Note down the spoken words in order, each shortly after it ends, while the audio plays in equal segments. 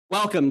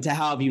Welcome to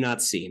How Have You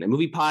Not Seen, a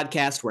movie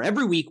podcast where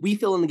every week we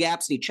fill in the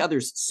gaps in each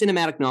other's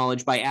cinematic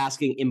knowledge by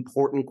asking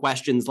important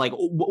questions like,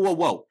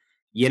 whoa,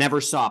 you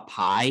never saw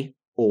Pi?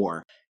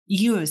 Or,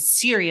 you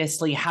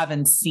seriously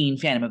haven't seen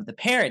Phantom of the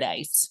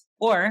Paradise?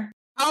 Or,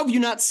 how have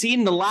you not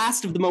seen The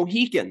Last of the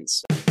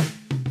Mohicans?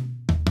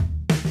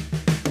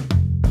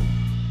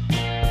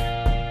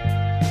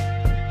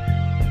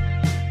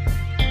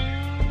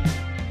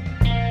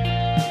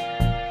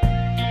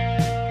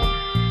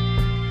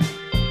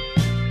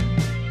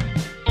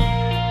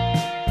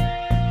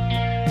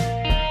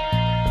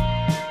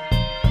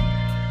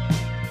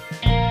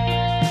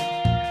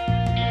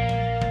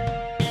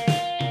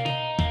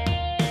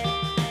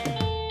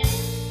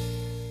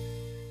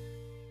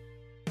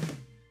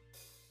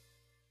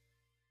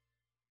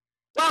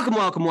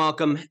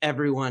 Welcome,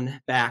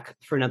 everyone, back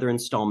for another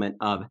installment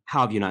of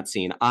How Have You Not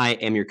Seen? I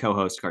am your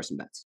co-host, Carson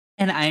Betts.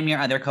 And I'm your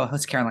other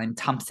co-host, Caroline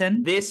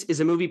Thompson. This is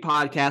a movie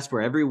podcast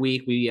where every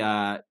week we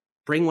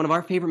bring one of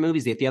our favorite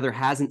movies that the other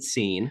hasn't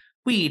seen.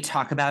 We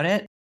talk about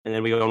it. And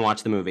then we go and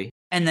watch the movie.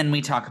 And then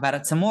we talk about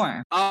it some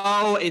more.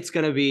 Oh, it's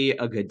going to be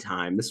a good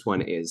time. This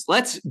one is.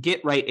 Let's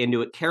get right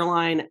into it.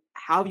 Caroline,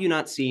 how have you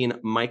not seen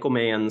Michael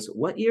Mann's,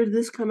 what year did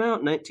this come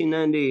out?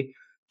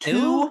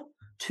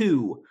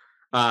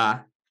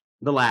 1992?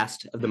 The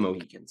Last of the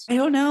Mohicans. I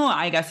don't know.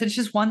 I guess it's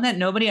just one that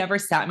nobody ever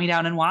sat me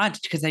down and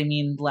watched because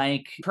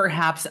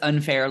perhaps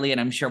unfairly, and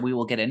I'm sure we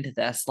will get into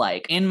this,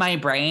 in my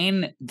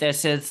brain,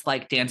 this is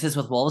like Dances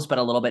with Wolves, but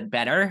a little bit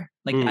better.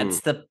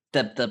 That's the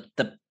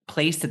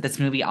place that this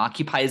movie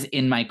occupies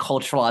in my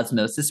cultural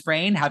osmosis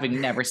brain,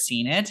 having never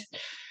seen it.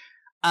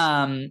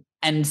 And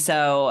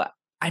so,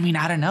 I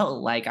don't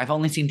know. I've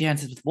only seen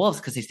Dances with Wolves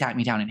because they sat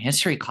me down in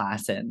history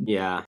class in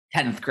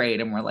 10th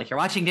grade and were like, "You're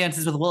watching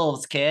Dances with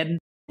Wolves, kid."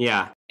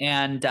 Yeah.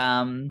 And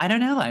I don't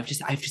know. I've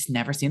just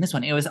never seen this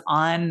one. It was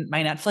on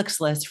my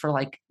Netflix list for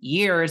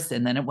years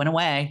and then it went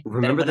away.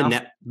 Remember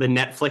the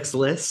Netflix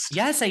list?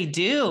 Yes, I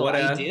do.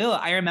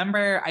 I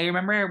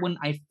remember when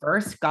I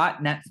first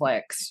got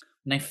Netflix.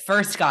 When I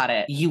first got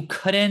it, you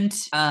couldn't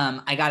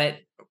I got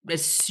it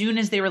as soon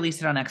as they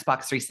released it on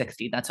Xbox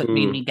 360. That's what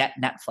made me get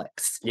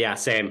Netflix. Yeah,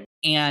 same.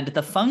 And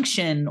the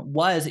function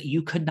was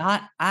you could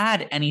not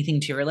add anything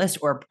to your list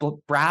or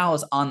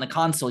browse on the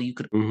console. You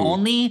could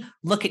only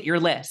look at your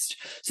list.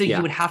 So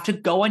you would have to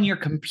go on your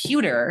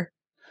computer.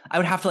 I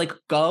would have to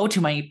go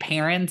to my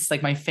parents',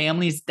 my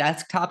family's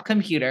desktop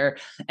computer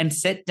and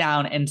sit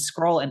down and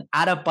scroll and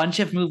add a bunch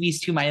of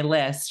movies to my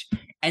list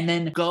and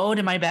then go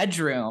to my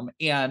bedroom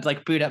and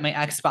boot up my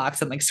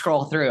Xbox and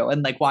scroll through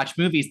and watch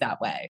movies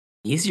that way.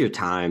 Easier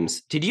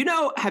times. Did you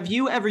know, have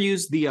you ever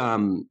used the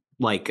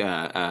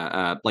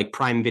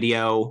Prime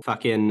Video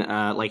fucking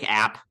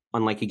app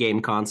on a game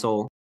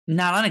console?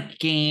 Not on a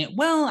game.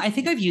 Well, I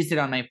think I've used it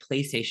on my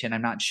PlayStation.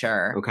 I'm not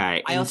sure.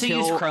 Okay. I also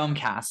use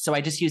Chromecast, so I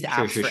just use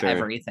apps for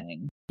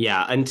everything.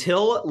 Yeah,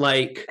 until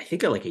I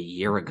think a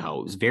year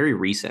ago. It was very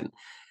recent.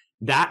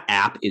 That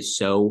app is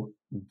so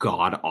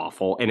god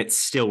awful, and it's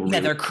still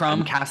really their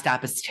Chromecast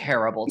app is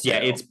terrible too. Yeah,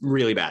 it's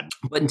really bad.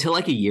 But until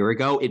a year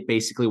ago, it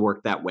basically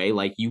worked that way.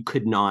 You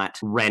could not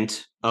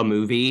rent a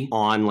movie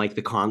on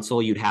the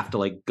console. You'd have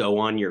to go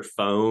on your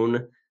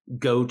phone,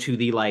 go to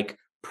the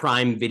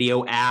Prime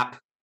Video app,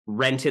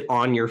 rent it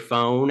on your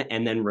phone,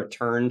 and then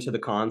return to the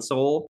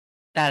console.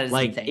 That is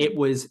insane. It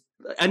was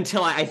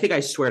until I think, I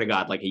swear to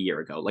God, a year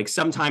ago,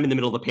 sometime in the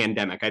middle of the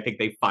pandemic, I think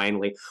they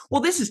finally,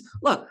 look, I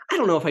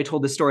don't know if I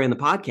told this story on the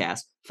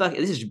podcast. Fuck,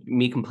 this is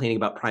me complaining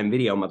about Prime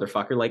Video,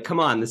 motherfucker. Come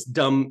on, this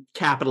dumb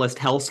capitalist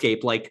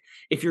hellscape.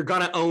 If you're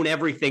going to own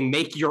everything,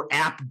 make your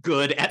app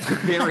good at the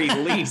very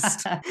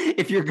least,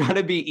 if you're going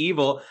to be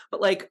evil.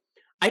 But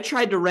I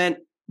tried to rent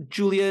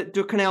Julia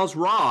Ducournau's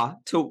Raw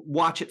to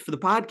watch it for the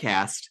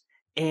podcast.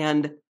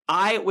 And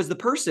I was the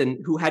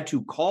person who had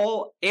to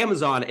call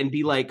Amazon and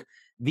be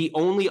the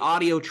only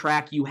audio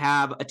track you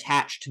have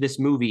attached to this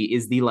movie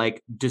is the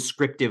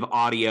descriptive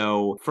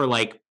audio for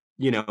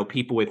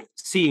people with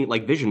seeing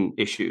vision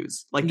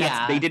issues.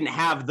 They didn't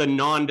have the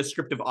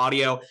non-descriptive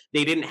audio.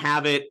 They didn't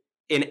have it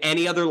in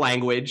any other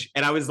language.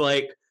 And I was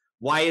like,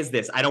 why is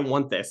this? I don't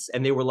want this.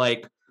 And they were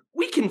like,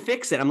 we can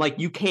fix it. I'm like,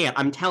 you can't.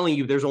 I'm telling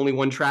you, there's only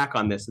one track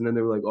on this. And then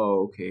they were like,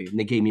 oh, okay. And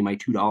they gave me my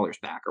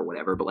 $2 back or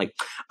whatever. But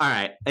all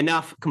right,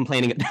 enough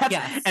complaining.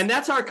 And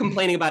that's our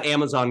complaining about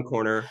Amazon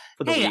corner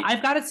for the week.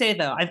 I've got to say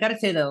though,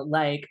 this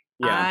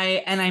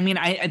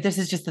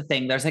is just the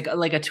thing. There's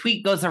a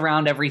tweet goes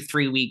around every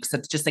 3 weeks.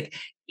 That's just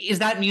is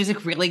that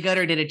music really good?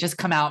 Or did it just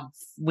come out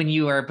when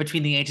you were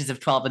between the ages of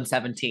 12 and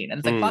 17?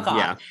 And it's fuck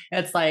off.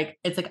 Yeah.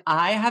 It's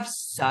I have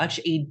such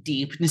a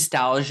deep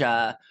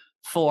nostalgia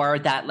for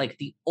that,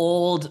 the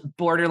old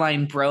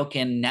borderline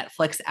broken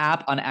Netflix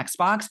app on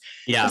Xbox.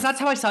 Yeah. Because that's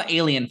how I saw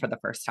Alien for the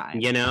first time.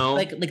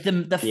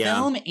 The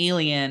film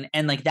Alien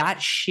and that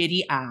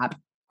shitty app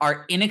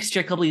are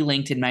inextricably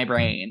linked in my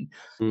brain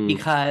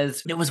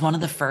because it was one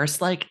of the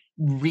first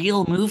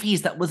real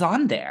movies that was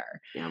on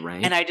there. Yeah,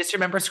 right. And I just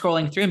remember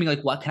scrolling through and being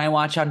what can I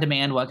watch on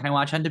demand? What can I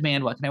watch on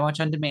demand? What can I watch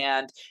on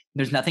demand?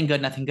 There's nothing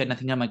good, nothing good,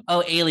 nothing good. I'm like,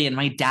 oh, Alien.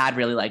 My dad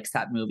really likes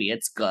that movie.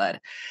 It's good.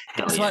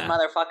 Guess what,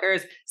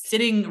 motherfuckers?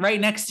 Sitting right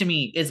next to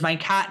me is my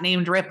cat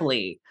named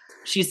Ripley.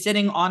 She's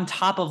sitting on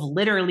top of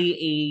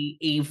literally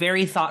a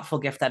very thoughtful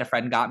gift that a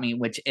friend got me,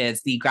 which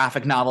is the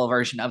graphic novel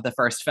version of the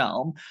first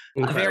film.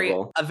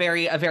 Incredible. A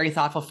very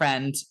thoughtful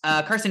friend,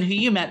 Kirsten, who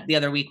you met the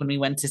other week when we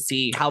went to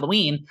see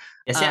Halloween.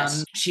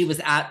 Yes. She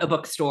was at a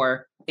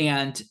bookstore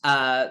and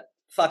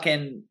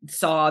fucking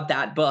saw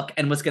that book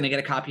and was going to get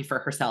a copy for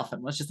herself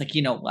and was just like,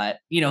 you know what,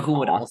 who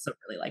would also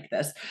really like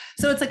this?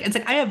 So it's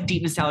like I have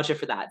deep nostalgia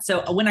for that.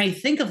 So when I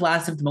think of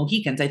Last of the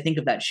Mohicans, I think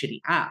of that shitty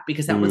app,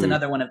 because that was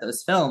another one of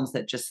those films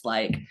that just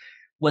like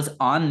was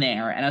on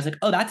there, and I was like,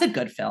 oh, that's a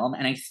good film,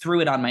 and I threw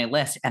it on my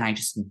list, and I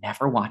just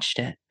never watched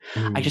it.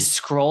 I just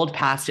scrolled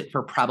past it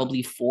for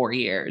probably 4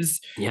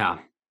 years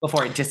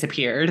before it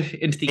disappeared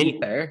into the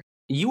ether.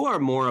 You are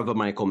more of a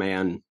Michael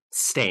Mann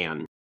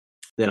stan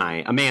than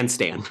a man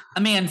stan.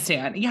 A man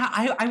stan. Yeah,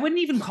 I wouldn't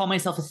even call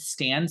myself a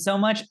stan so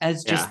much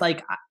as just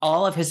like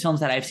all of his films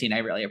that I've seen, I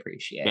really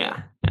appreciate.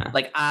 Yeah.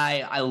 Like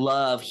I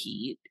love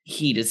Heat.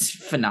 Heat is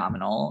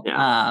phenomenal.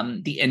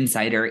 The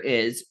Insider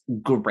is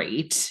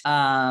great.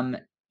 And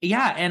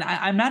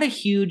I'm not a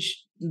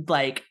huge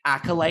like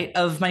acolyte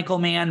of Michael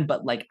Mann,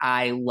 but like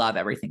I love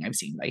everything I've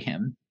seen by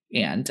him.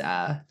 And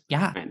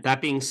that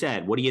being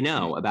said, what do you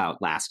know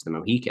about Last of the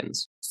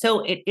Mohicans?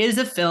 So it is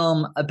a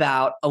film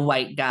about a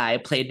white guy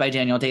played by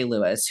Daniel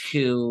Day-Lewis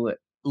who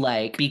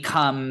like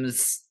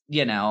becomes,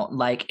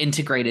 like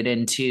integrated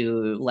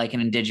into like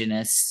an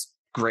indigenous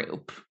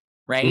group,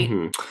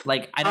 right?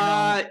 Like, I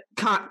don't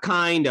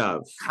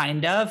know.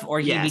 Kind of. Or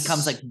he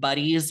becomes like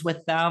buddies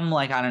with them.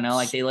 Like, I don't know,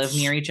 like they live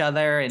near each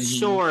other and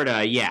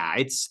sorta. Yeah.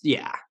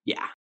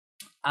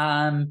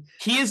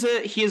 He is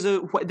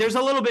a there's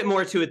a little bit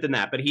more to it than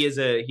that, but he is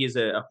a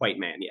white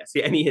man, yes.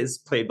 And he is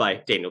played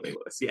by Daniel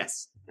Day-Lewis,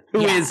 yes.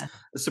 Who is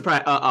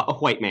a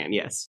white man,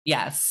 yes.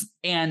 Yes.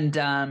 And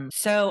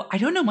so I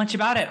don't know much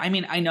about it. I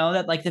mean, I know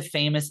that like the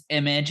famous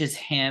image is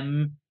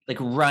him like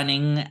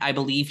running. I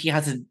believe he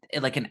has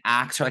an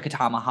axe or like a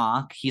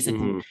tomahawk. He's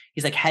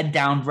like head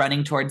down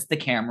running towards the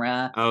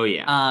camera. Oh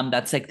yeah.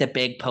 That's like the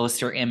big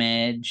poster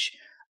image.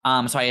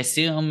 So I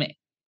assume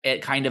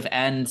it kind of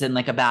ends in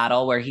like a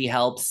battle where he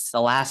helps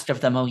the last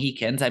of the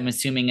Mohicans. I'm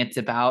assuming it's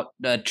about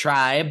a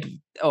tribe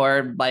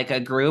or like a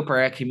group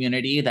or a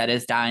community that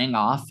is dying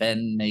off.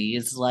 And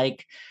he's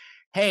like,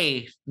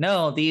 hey,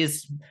 no,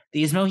 these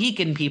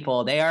Mohican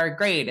people, they are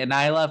great. And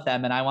I love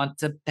them. And I want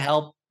to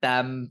help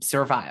them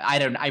survive.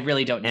 I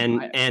really don't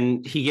know.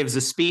 And he gives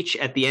a speech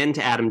at the end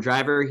to Adam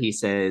Driver. He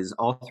says,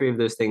 all three of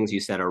those things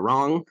you said are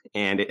wrong.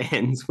 And it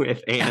ends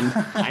with, and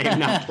I am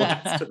not the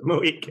last of the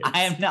Mohicans.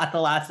 I am not the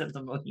last of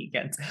the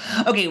Mohicans.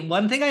 Okay,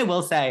 one thing I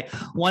will say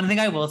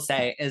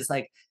is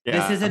like,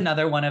 this is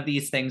another one of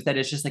these things that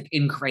is just like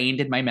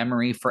ingrained in my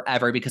memory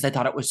forever because I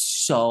thought it was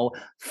so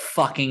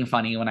fucking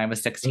funny when I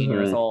was 16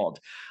 years old.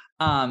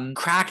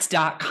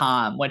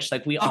 Cracked.com, which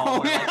like we all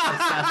were like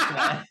obsessed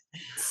with.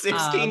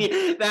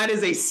 16 that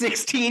is a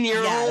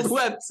 16-year-old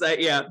website.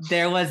 Yeah.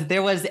 There was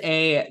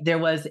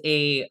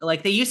a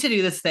like they used to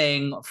do this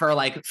thing for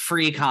like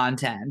free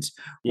content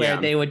where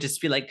they would just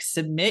be like,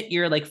 submit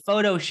your like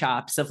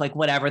photoshops of like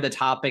whatever the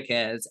topic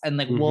is, and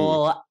like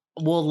we'll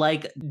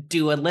like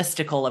do a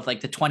listicle of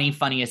like the 20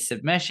 funniest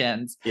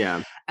submissions.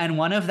 Yeah. And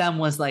one of them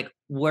was like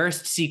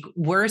worst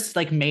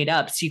like made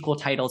up sequel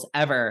titles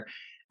ever.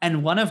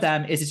 And one of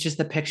them is it's just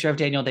the picture of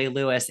Daniel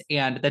Day-Lewis,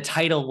 and the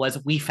title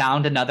was "We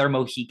Found Another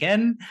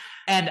Mohican."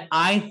 And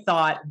I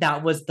thought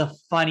that was the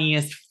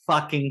funniest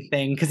fucking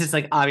thing because it's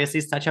like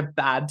obviously such a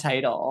bad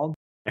title.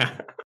 Yeah.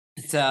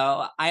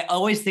 So I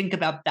always think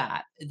about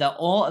that. The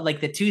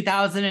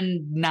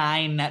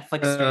 2009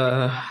 Netflix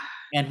streaming,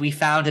 and We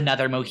Found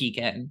Another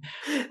Mohican.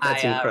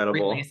 That's incredible.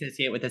 Really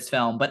associate with this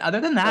film. But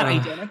other than that, I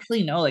don't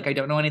actually know. Like, I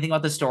don't know anything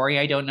about the story.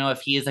 I don't know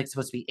if he is like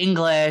supposed to be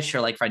English or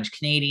like French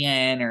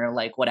Canadian or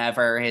like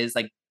whatever his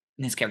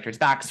character's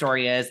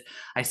backstory is.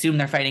 I assume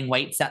they're fighting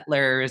white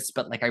settlers,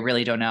 but like I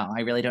really don't know.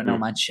 I really don't know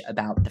much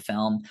about the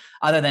film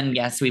other than,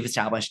 yes, we've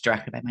established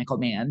directed by Michael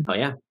Mann. Oh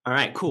yeah. All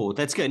right, cool.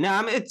 That's good.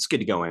 No, it's good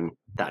to go in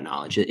that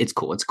knowledge. It's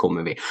cool. It's a cool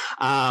movie.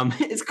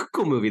 It's a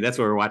cool movie. That's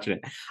why we're watching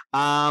it.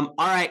 All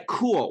right,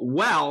 cool.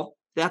 Well,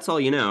 that's all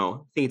you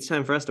know. I think it's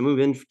time for us to move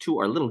into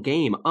our little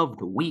game of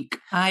the week.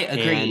 I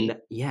agree. And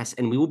yes,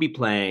 and we will be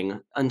playing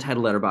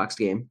Untitled Letterboxd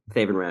game,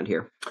 favorite round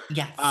here.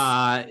 Yes.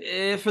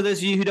 For those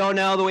of you who don't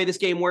know, the way this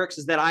game works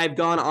is that I've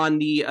gone on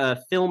the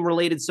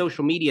film-related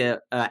social media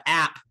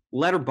app,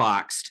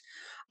 Letterboxd.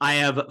 I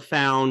have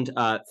found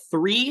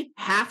 3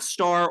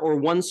 half-star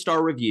or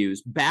 1-star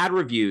reviews, bad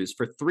reviews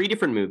for 3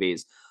 different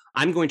movies.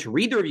 I'm going to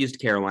read the reviews to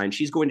Caroline.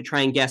 She's going to try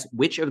and guess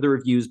which of the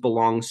reviews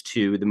belongs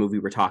to the movie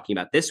we're talking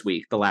about this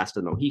week, The Last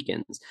of the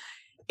Mohicans.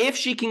 If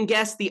she can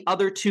guess the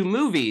other 2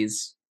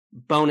 movies,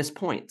 bonus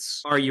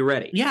points. Are you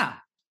ready? Yeah.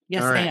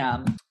 Yes, right. I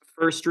am.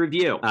 First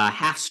review,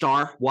 half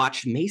star,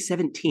 watched May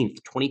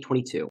 17th,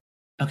 2022.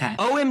 Okay.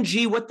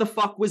 OMG, what the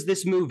fuck was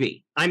this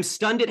movie? I'm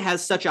stunned it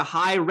has such a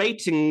high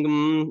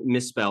rating.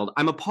 Misspelled.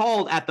 I'm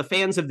appalled at the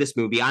fans of this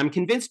movie. I'm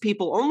convinced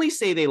people only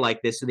say they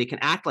like this so they can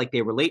act like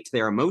they relate to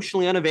their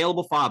emotionally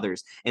unavailable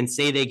fathers and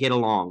say they get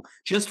along.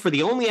 Just for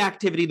the only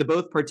activity the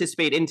both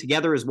participate in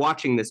together is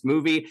watching this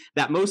movie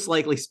that most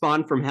likely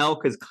spawned from hell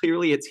because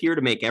clearly it's here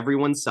to make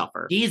everyone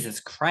suffer. Jesus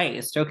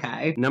Christ.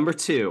 Okay. Number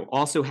 2,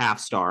 also half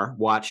star,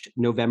 watched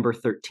November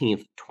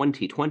 13th,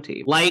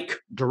 2020. Like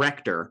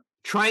director,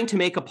 trying to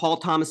make a Paul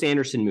Thomas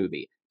Anderson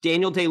movie.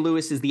 Daniel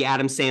Day-Lewis is the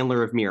Adam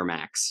Sandler of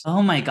Miramax.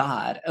 Oh my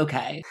God.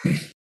 Okay.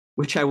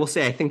 Which I will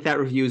say, I think that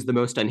review is the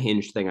most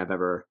unhinged thing I've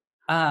ever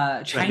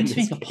trying to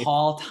make a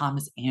Paul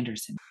Thomas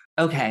Anderson.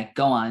 Okay,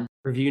 go on.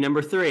 Review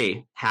number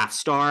 3, half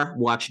star,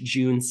 watched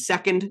June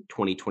 2nd,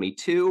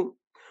 2022.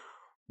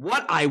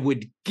 What I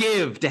would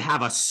give to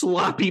have a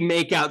sloppy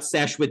makeout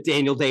sesh with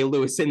Daniel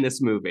Day-Lewis in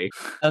this movie.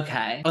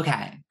 Okay.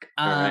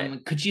 Right.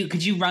 Could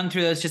you run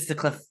through those, just the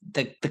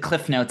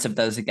cliff notes of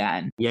those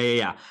again?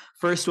 Yeah.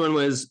 First one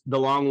was the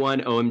long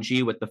one.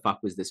 OMG, what the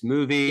fuck was this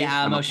movie?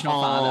 Yeah,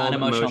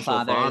 unemotional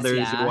fathers.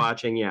 Yeah. You're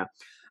watching. Yeah.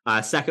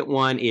 Second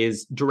one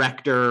is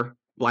blank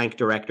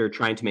director,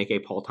 trying to make a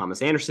Paul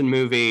Thomas Anderson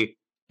movie.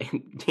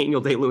 And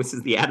Daniel Day-Lewis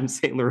is the Adam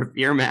Sandler of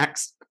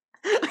Miramax.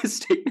 A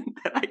statement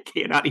that I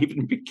cannot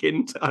even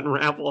begin to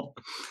unravel.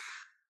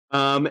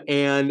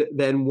 And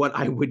then what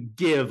I would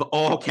give,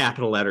 all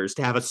capital letters,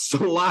 to have a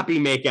sloppy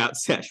makeout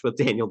sesh with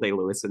Daniel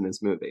Day-Lewis in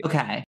this movie.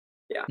 Okay.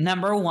 Yeah.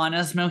 Number 1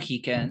 is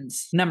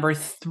Mohicans. Number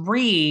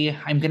 3,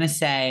 I'm gonna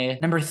say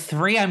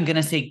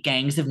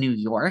Gangs of New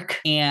York.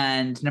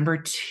 And number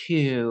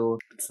 2,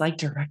 it's like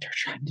director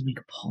trying to make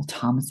a Paul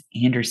Thomas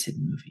Anderson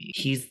movie.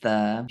 He's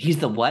the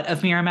what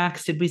of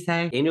Miramax, did we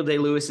say? Daniel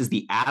Day-Lewis is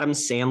the Adam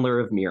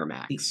Sandler of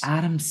Miramax. The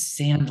Adam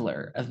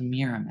Sandler of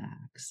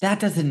Miramax. That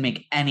doesn't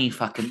make any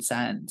fucking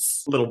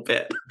sense. A little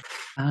bit.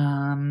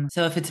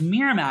 So if it's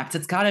Miramax,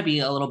 it's got to be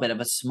a little bit of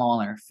a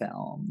smaller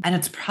film, and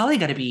it's probably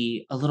got to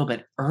be a little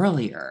bit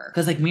earlier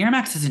because like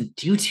Miramax doesn't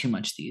do too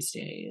much these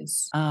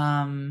days.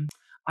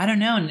 I don't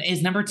know.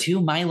 Is number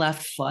 2 My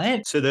Left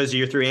Foot? So those are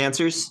your 3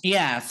 answers?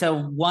 Yeah.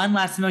 So 1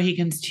 Last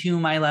Mohicans, 2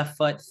 My Left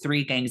Foot,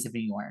 3 Gangs of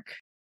New York.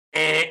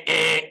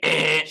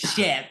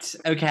 Shit.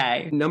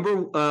 Okay. Number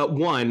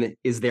 1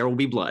 is There Will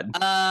Be Blood.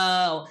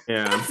 Oh,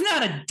 yeah. That's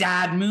not a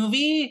dad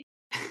movie.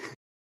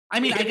 I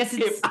mean, I guess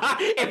it's...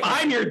 if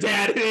I'm your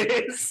dad,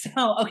 it is.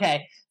 So,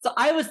 okay. So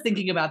I was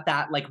thinking about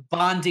that, like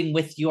bonding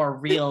with your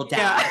real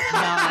dad,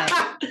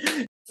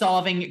 not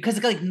solving...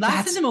 Because like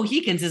Last of the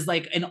Mohicans is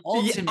like an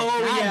ultimate...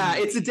 Yeah,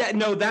 it's a dad...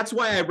 No, that's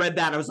why I read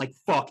that. I was like,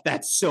 fuck,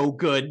 that's so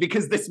good.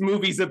 Because this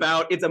movie's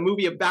it's a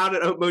movie about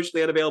an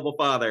emotionally unavailable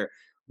father.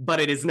 But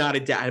it is not a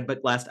dad.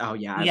 But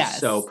I'm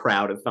so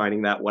proud of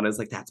finding that one. I was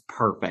like, that's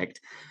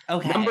perfect.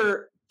 Okay.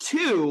 Number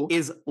 2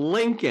 is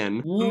Lincoln.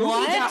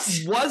 What? That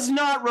was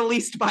not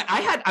released by...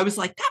 I was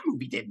like, that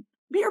movie didn't...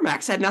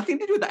 Miramax had nothing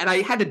to do with that. And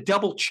I had to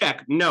double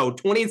check. No,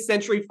 20th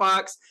Century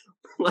Fox,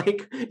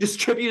 like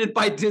distributed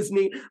by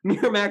Disney.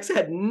 Miramax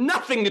had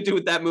nothing to do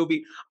with that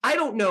movie. I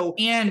don't know.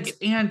 And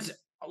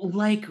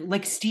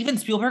like Steven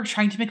Spielberg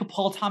trying to make a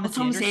Paul Thomas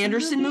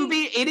Anderson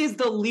movie. It is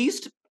the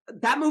least...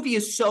 That movie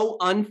is so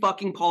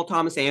unfucking Paul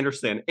Thomas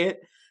Anderson.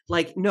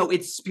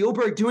 It's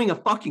Spielberg doing a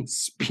fucking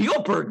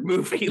Spielberg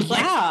movie.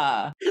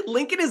 Yeah.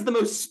 Lincoln is the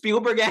most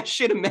Spielberg-ass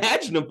shit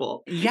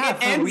imaginable. Yeah,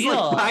 it ends real.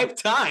 Like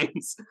 5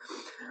 times.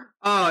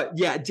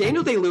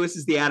 Daniel Day-Lewis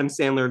is the Adam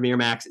Sandler of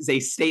Miramax is a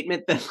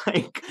statement that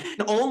like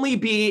can only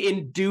be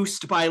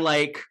induced by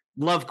like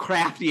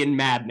Lovecraftian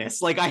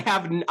madness. Like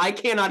I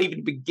cannot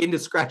even begin to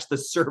scratch the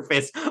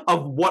surface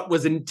of what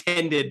was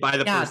intended by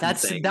the person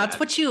saying that's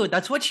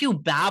what you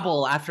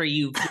babble after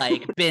you've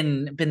like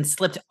been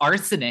slipped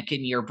arsenic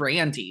in your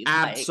brandy.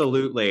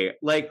 Absolutely.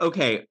 Like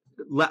okay,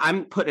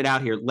 I'm putting it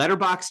out here.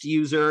 Letterboxd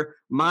user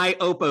My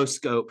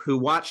Oposcope, who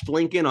watched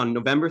Lincoln on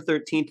November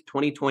 13th,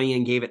 2020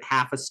 and gave it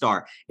half a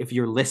star. If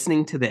you're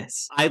listening to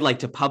this, I'd like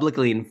to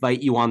publicly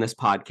invite you on this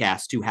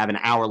podcast to have an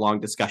hour-long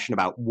discussion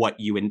about what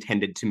you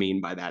intended to mean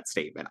by that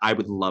statement. I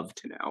would love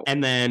to know.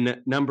 And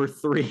then number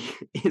 3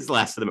 is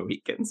Last of the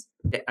Mohicans.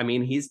 I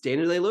mean, he's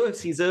Daniel Day-Lewis.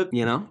 He's and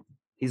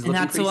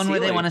that's the one where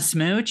they want to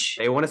smooch?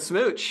 They want to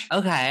smooch.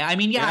 Okay. I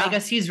mean, I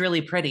guess he's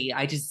really pretty.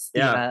 I just,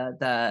 Yeah.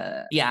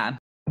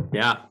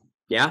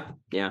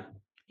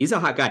 He's a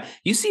hot guy.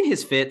 You've seen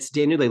his fits.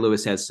 Daniel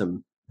Day-Lewis has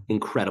some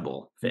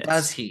incredible fits.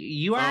 Does he?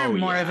 You are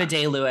more of a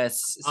Day-Lewis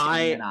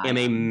stan I am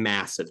a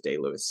massive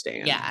Day-Lewis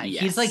stan. Yeah,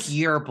 yes. He's like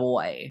your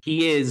boy.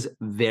 He is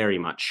very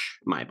much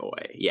my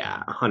boy.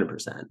 Yeah,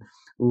 100%.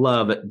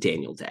 Love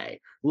Daniel Day.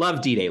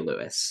 Love D-Day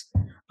Lewis.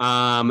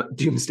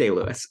 Doomsday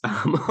Lewis.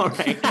 All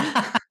right.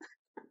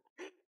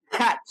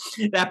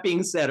 That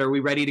being said, are we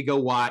ready to go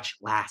watch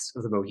Last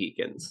of the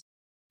Mohicans?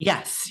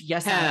 Yes.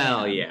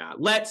 Hell yeah.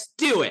 Let's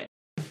do it.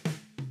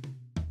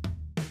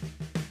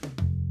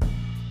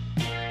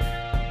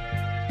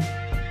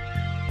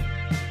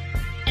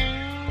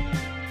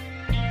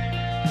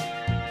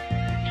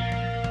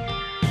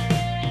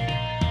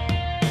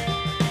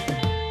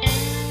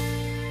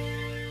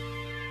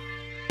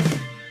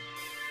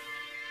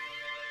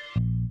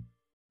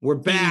 We're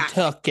back.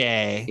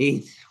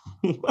 Kentucky.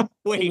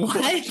 Wait,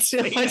 what did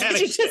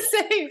you just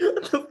say?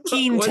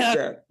 Kentucky.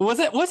 Was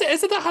it?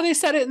 Isn't that how they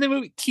said it in the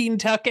movie?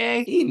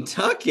 Kentucky.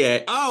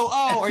 Kentucky.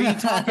 Oh, are you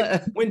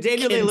talking when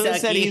Daniel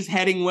Day-Lewis said he's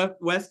heading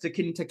west to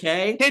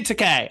Kentucky?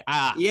 Kentucky.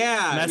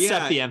 Yeah, messed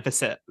up the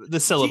emphasis, the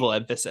syllable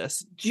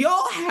emphasis. Do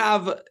y'all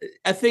have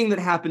a thing that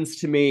happens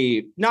to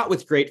me, not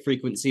with great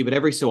frequency, but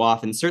every so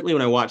often, certainly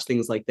when I watch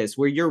things like this,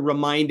 where you're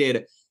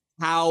reminded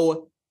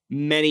how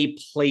many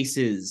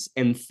places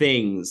and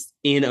things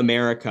in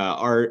America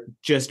are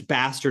just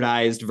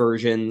bastardized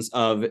versions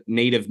of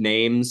native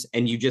names,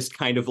 and you just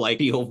kind of like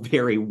feel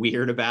very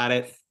weird about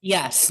it?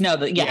 Yes. No,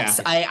 yes.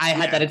 Yeah. I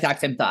had that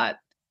exact same thought.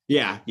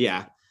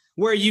 Yeah.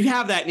 Where you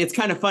have that, and it's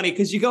kind of funny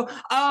because you go,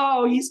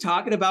 oh, he's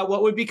talking about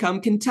what would become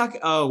Kentucky.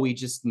 Oh, we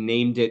just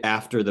named it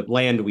after the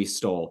land we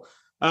stole.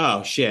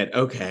 Oh shit.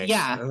 Okay.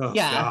 Yeah. Oh,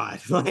 yeah.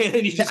 God. I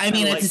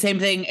mean, it's the same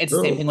thing. It's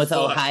the same thing with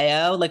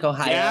Ohio. Like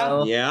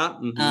Ohio. Yeah.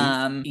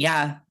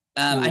 Yeah.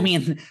 I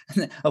mean,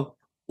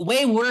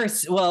 way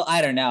worse. Well,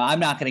 I don't know. I'm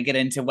not going to get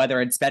into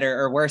whether it's better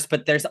or worse,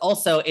 but there's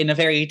also, in a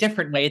very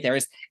different way,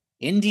 there's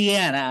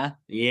Indiana.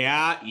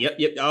 Yeah.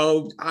 Yep.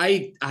 Oh,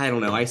 I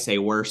don't know. I say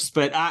worse,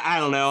 but I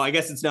don't know. I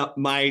guess it's not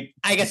my.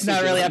 I guess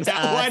not really up to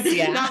us.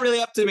 Yeah. Not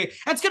really up to me.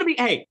 That's gonna be.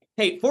 Hey.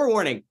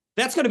 Forewarning.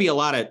 That's going to be a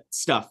lot of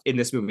stuff in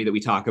this movie that we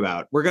talk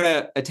about. We're going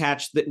to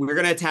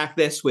attack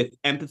this with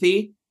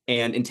empathy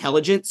and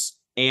intelligence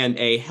and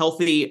a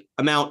healthy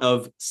amount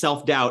of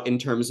self-doubt in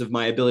terms of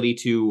my ability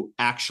to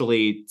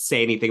actually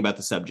say anything about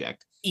the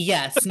subject.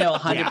 Yes, no,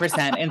 100%.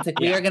 And it's like,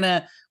 we are going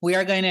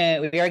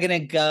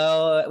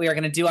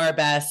to do our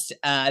best.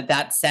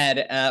 That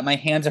said, my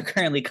hands are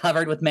currently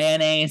covered with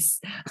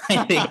mayonnaise.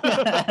 I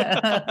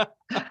think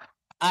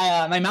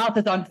my mouth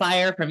is on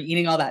fire from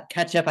eating all that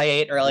ketchup I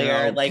ate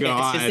earlier. Oh, like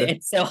God.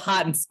 it's so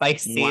hot and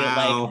spicy.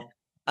 Wow.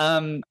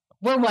 Like,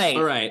 we're white.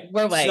 All right.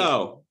 We're white.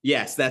 So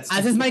yes, that's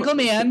as is Michael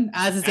Mann,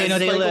 as is Daniel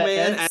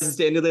Day-Lewis, as is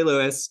Daniel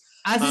Day-Lewis,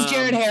 as is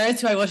Jared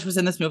Harris, who I wish was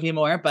in this movie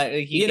more, but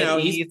he's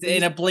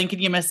in a blink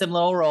and you miss him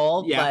little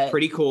role. Yeah, but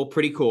pretty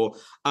cool.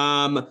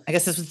 I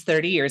guess this was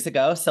 30 years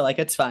ago, so like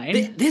it's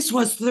fine. This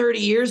was 30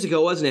 years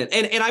ago, wasn't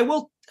it? And I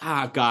will.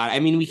 Oh God,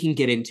 I mean, we can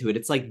get into it.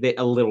 It's like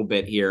a little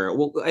bit here.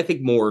 Well, I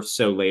think more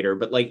so later,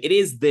 but like it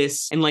is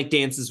this and like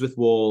Dances with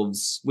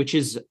Wolves, which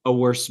is a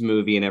worse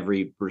movie in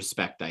every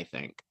respect, I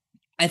think.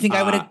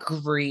 I would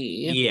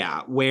agree.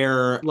 Yeah,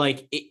 where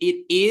like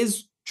it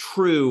is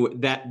true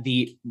that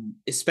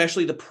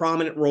especially the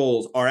prominent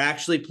roles are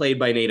actually played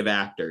by native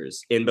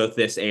actors in both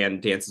this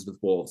and Dances with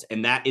Wolves.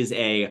 And that is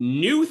a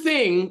new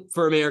thing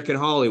for American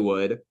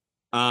Hollywood.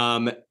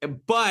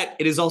 But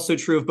it is also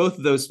true of both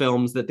of those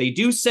films that they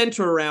do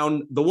center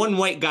around the one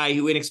white guy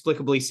who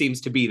inexplicably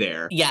seems to be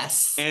there.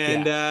 Yes.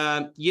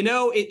 And,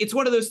 it's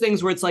one of those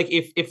things where it's like,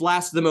 if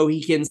Last of the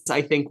Mohicans,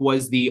 I think,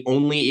 was the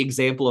only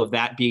example of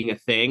that being a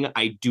thing,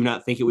 I do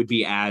not think it would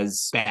be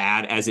as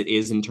bad as it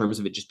is in terms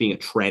of it just being a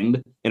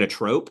trend and a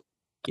trope.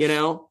 You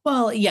know?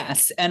 Well,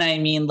 yes. And I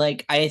mean,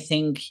 like, I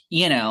think,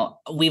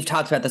 we've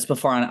talked about this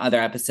before on other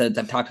episodes.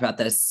 I've talked about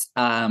this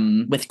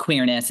with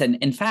queerness. And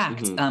in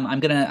fact, I'm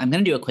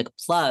gonna do a quick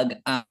plug.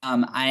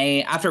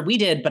 After we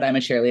did, but I'm a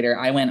cheerleader,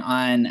 I went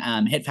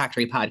on Hit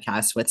Factory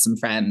podcast with some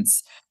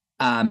friends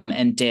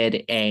and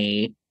did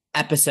a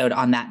episode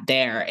on that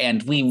there.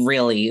 And we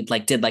really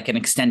did an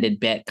extended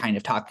bit kind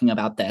of talking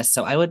about this.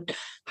 So I would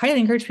highly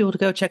encourage people to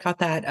go check out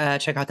that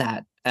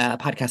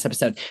podcast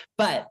episode.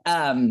 But,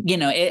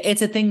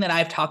 it's a thing that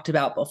I've talked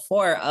about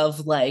before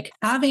of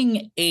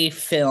having a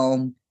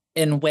film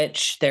in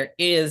which there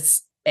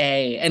is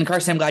and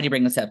Carson, I'm glad you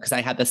bring this up because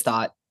I had this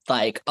thought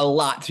a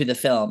lot through the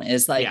film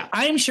is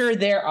I'm sure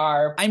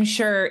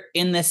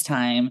in this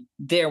time,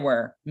 there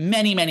were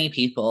many, many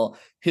people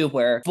who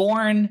were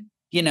born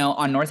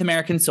on North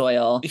American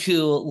soil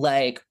who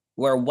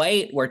were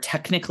white, were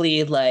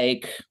technically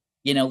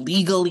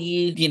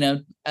legally,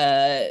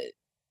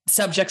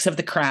 subjects of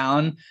the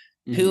crown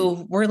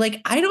who were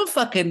I don't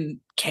fucking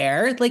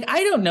care.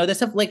 I don't know this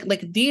stuff.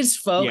 These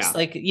folks,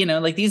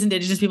 these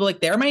indigenous people,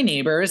 they're my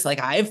neighbors.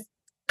 I've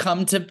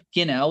come to,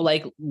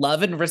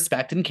 love and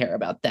respect and care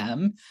about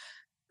them.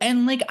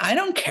 And I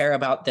don't care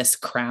about this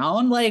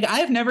crown.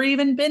 I've never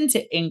even been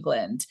to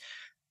England.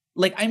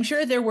 I'm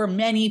sure there were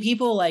many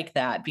people like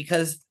that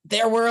because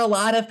there were a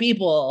lot of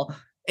people.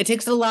 It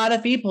takes a lot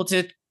of people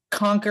to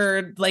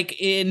conquer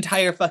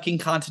entire fucking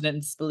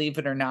continents, believe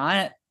it or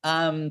not.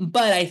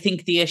 But I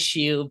think the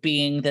issue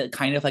being that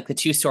kind of the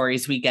two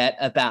stories we get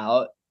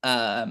about,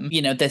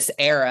 this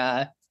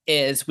era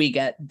is we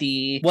get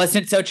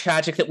wasn't it so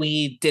tragic that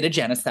we did a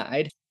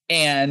genocide?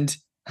 And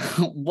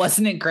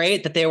wasn't it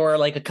great that there were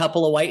a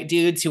couple of white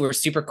dudes who were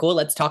super cool?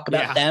 Let's talk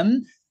about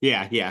them.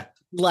 Yeah.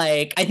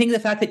 I think the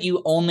fact that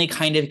you only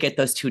kind of get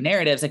those two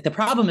narratives, the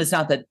problem is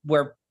not that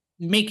we're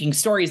making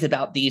stories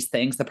about these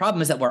things. The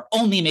problem is that we're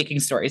only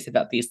making stories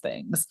about these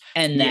things.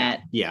 And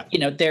that,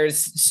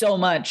 there's so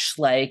much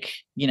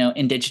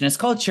indigenous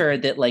culture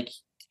that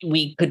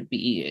we could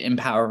be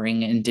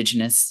empowering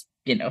indigenous,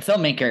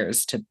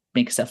 filmmakers to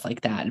make stuff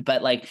like that.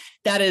 But like,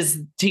 that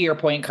is, to your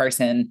point,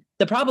 Carson,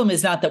 the problem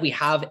is not that we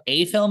have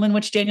a film in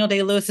which Daniel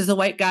Day-Lewis is a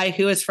white guy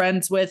who is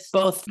friends with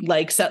both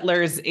like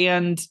settlers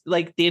and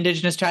like the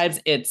indigenous tribes.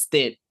 It's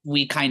that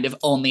we kind of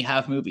only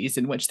have movies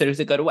in which there's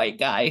a good white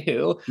guy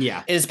who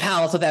is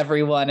pals with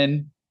everyone.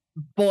 And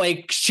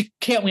boy,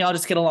 can't we all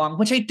just get along?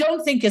 Which I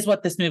don't think is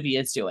what this movie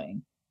is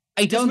doing.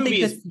 I don't think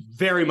this is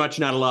very much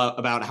not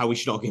about how we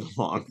should all get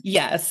along.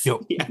 Yes.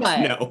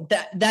 But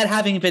that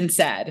having been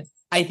said,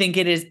 I think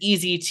it is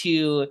easy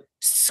to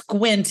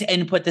squint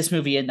and put this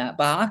movie in that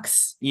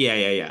box.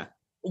 Yeah.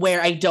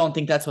 Where I don't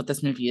think that's what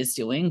this movie is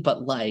doing,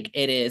 but like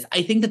it is.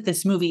 I think that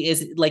this movie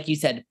is, like you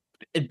said,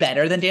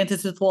 better than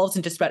Dances with Wolves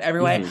in just about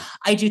every way.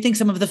 I do think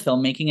some of the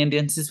filmmaking in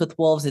Dances with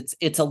Wolves,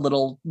 it's a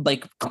little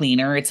like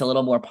cleaner. It's a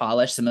little more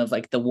polished. Some of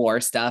like the war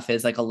stuff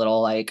is like a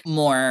little like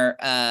more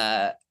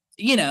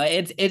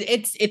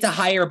it's a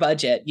higher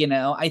budget,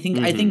 I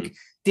think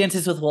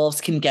Dances with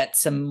Wolves can get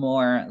some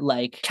more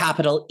like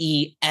capital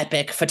E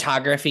epic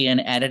photography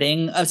and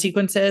editing of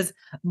sequences.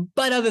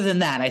 But other than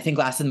that, I think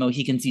Last of the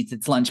Mohicans eats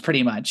its lunch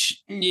pretty much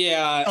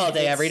all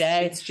day, every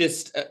day. It's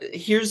just,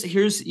 here's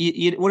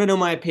you want to know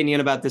my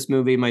opinion about this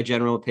movie? My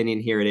general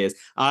opinion, here it is.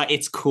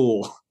 It's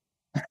cool.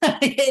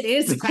 It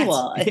is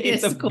cool.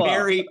 It's a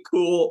very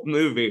cool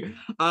movie.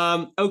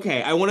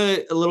 Okay, I want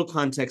a little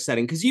context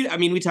setting because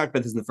we talked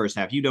about this in the first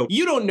half. You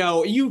don't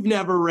know. You've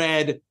never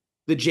read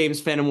the James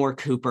Fenimore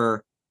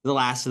Cooper, The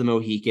Last of the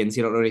Mohicans.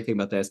 You don't know anything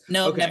about this.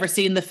 No, okay. Never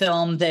seen the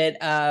film that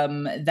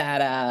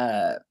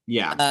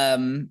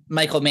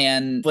Michael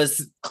Mann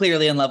was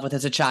clearly in love with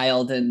as a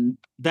child, and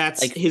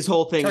that's like his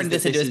whole thing. Turned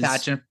this into his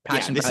passion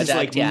project. This is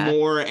like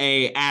more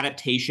a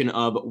adaptation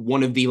of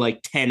one of the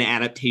like 10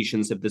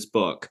 adaptations of this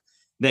book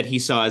that he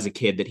saw as a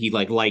kid that he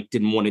liked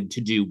and wanted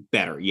to do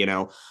better,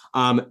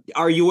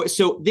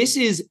 so this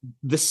is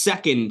the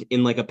second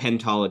in like a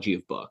pentology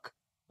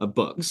of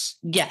books.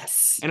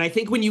 Yes. And I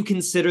think when you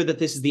consider that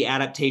this is the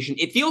adaptation,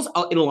 it feels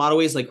in a lot of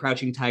ways like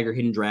Crouching Tiger,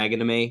 Hidden Dragon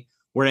to me,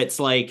 where it's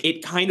like,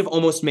 it kind of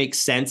almost makes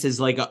sense as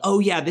like,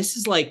 this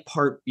is like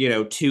part,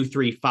 2,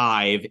 3,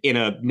 5 in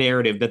a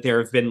narrative that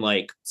there have been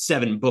like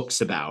 7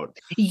 books about.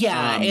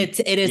 Yeah. It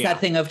is that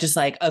thing of just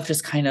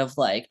kind of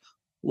like,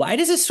 why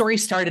does a story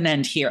start and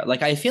end here?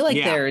 Like, I feel like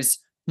there's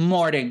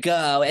more to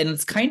go. And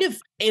it's kind of,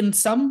 in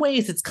some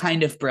ways, it's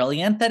kind of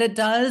brilliant that it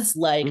does.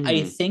 Like,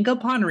 I think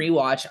upon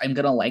rewatch, I'm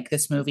going to like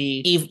this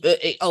movie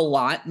a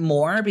lot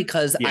more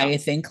because I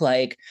think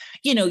like,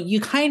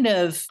 you kind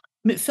of,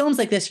 films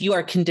like this, you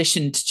are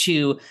conditioned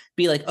to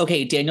be like,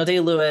 okay, Daniel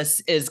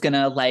Day-Lewis is going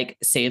to like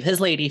save his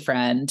lady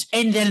friend.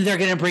 And then they're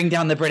going to bring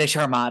down the British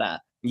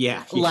Armada.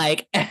 Yeah.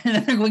 Like, and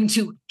they're going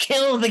to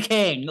kill the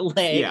king.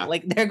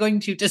 Like they're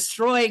going to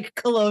destroy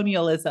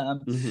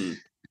colonialism.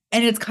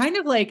 And it's kind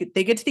of like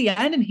they get to the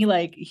end and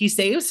he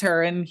saves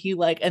her and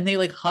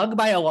they hug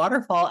by a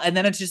waterfall. And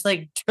then it's just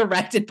like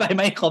directed by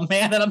Michael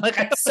Mann. And I'm like,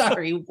 I'm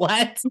sorry,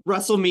 what?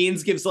 Russell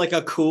Means gives like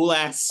a cool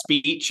ass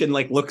speech and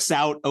like looks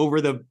out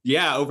over the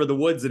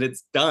woods and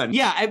it's done.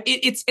 Yeah.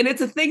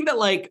 It's a thing that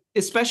like,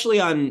 especially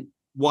on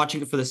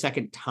watching it for the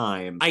second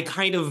time, I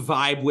kind of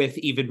vibe with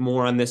even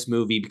more on this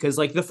movie because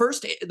like the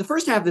first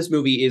half of this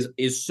movie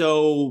is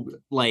so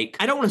like,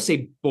 I don't want to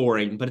say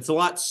boring, but it's a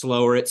lot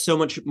slower. It's so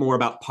much more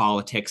about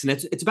politics and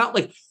it's about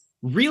like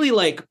really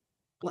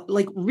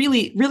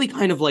really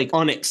kind of like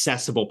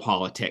unaccessible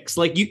politics.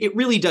 Like it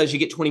really does. You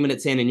get 20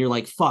 minutes in and you're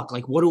like, fuck,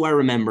 like what do I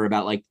remember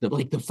about like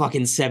the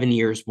fucking 7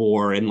 Years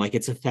War and like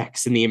its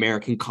effects in the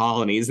American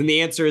colonies? And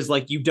the answer is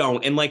like, you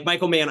don't. And like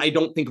Michael Mann, I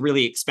don't think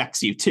really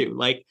expects you to.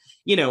 Like,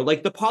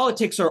 like the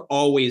politics are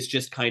always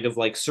just kind of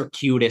like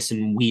circuitous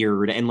and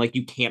weird and like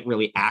you can't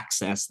really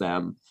access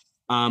them.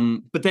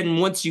 But then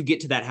once you get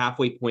to that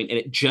halfway point and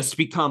it just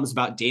becomes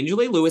about Daniel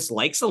Day-Lewis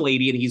likes a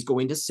lady and he's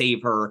going to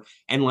save her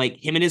and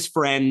like him and his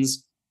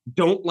friends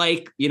don't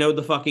like,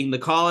 the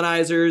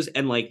colonizers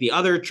and like the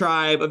other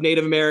tribe of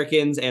Native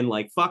Americans and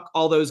like fuck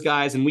all those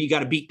guys and we got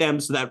to beat them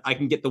so that I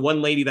can get the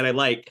one lady that I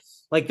like.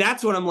 Like,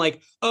 that's when I'm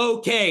like,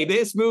 okay,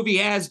 this movie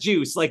has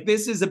juice. Like,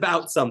 this is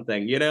about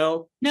something,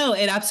 No,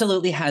 it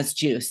absolutely has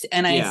juice.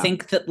 And I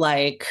think that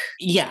like,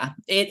 it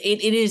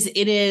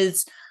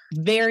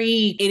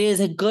is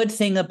a good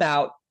thing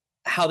about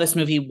how this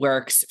movie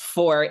works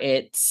for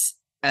it's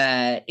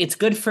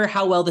good for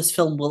how well this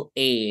film will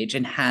age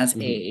and has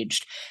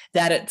aged,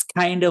 that it's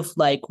kind of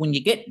like when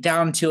you get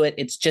down to it,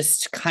 it's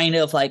just kind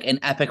of like an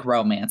epic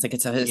romance. Like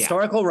it's a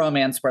historical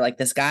romance where like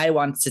this guy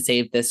wants to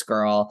save this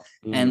girl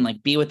and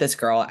like be with this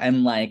girl.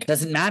 And like,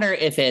 doesn't matter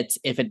if it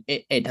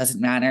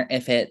doesn't matter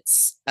if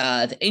it's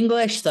the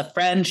English, the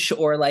French,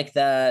 or like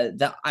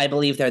the I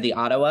believe they're the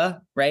Ottawa,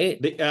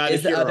 right? The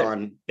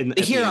Huron.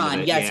 The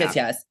Huron.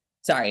 Yes.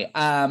 Sorry.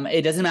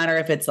 It doesn't matter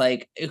if it's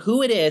like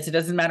who it is. It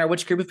doesn't matter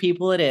which group of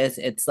people it is.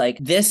 It's like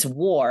this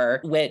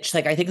war, which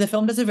like I think the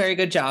film does a very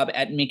good job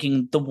at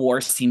making the war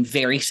seem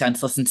very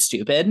senseless and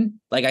stupid.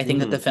 Like I think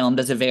that the film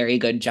does a very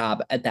good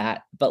job at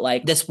that. But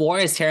like this war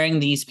is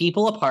tearing these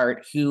people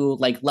apart who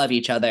like love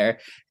each other.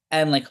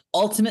 And like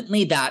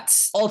ultimately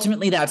that's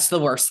the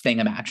worst thing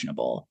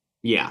imaginable.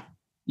 Yeah.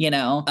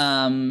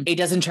 It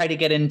doesn't try to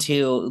get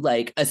into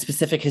like a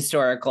specific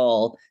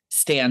historical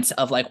stance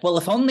of like, well,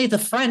 if only the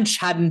French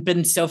hadn't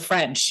been so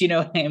French, you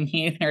know what I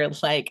mean? Or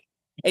like,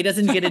 it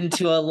doesn't get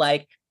into a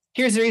like,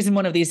 here's the reason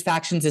one of these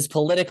factions is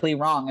politically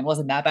wrong and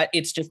wasn't that bad.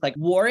 It's just like,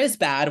 war is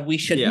bad. We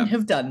shouldn't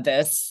have done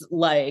this.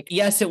 Like,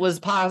 yes, it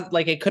was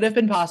like it could have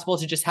been possible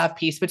to just have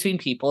peace between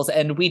peoples,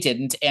 and we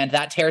didn't. And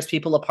that tears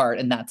people apart,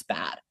 and that's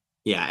bad.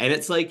 Yeah, and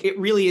it's like, it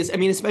really is. I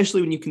mean,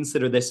 especially when you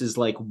consider this is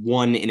like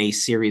one in a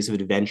series of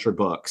adventure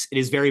books. It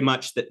is very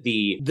much that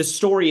the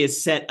story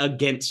is set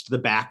against the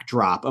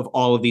backdrop of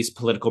all of these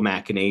political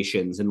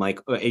machinations and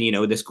like,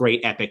 this great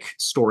epic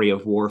story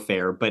of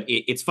warfare. But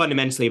it's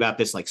fundamentally about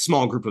this like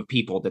small group of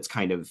people that's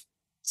kind of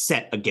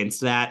set against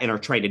that and are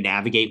trying to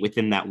navigate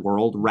within that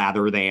world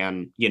rather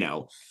than,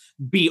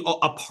 be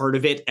a part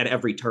of it at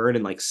every turn.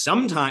 And like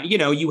sometimes,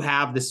 you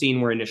have the scene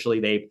where initially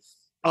they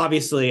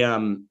obviously,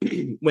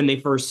 when they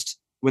first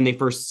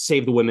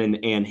save the women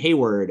and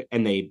Hayward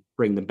and they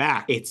bring them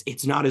back,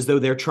 it's not as though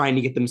they're trying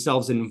to get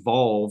themselves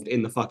involved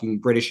in the fucking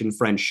British and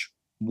French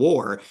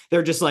war.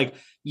 They're just like,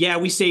 yeah,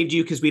 we saved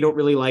you because we don't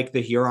really like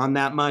the Huron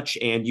that much,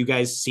 and you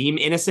guys seem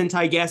innocent,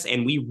 I guess,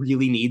 and we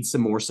really need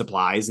some more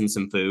supplies and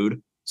some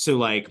food. So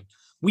like,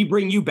 we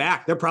bring you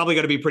back. They're probably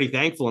going to be pretty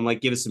thankful and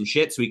like give us some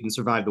shit so we can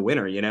survive the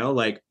winter,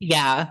 Like,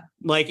 yeah,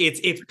 like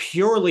it's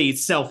purely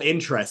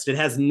self-interest. It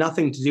has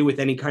nothing to do with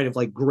any kind of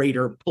like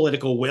greater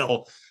political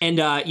will. And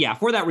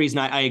for that reason,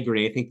 I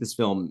agree. I think this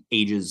film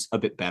ages a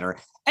bit better.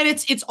 And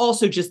it's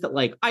also just that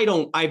like,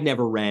 I've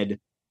never read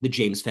the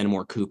James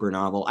Fenimore Cooper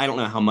novel. I don't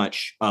know how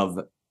much of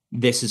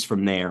this is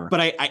from there.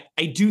 But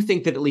I do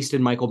think that at least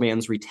in Michael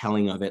Mann's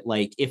retelling of it,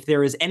 like if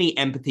there is any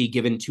empathy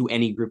given to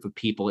any group of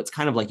people, it's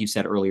kind of like you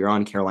said earlier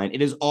on, Caroline,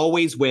 it is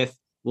always with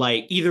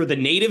like either the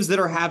natives that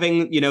are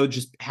having,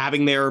 just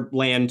having their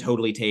land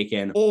totally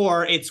taken,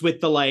 or it's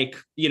with the like,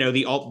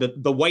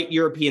 the white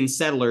European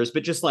settlers,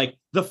 but just like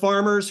the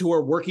farmers who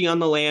are working on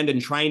the land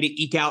and trying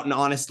to eke out an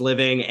honest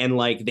living. And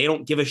like, they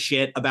don't give a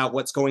shit about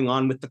what's going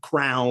on with the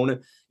crown,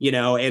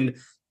 and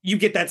you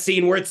get that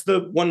scene where it's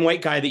the one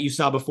white guy that you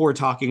saw before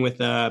talking with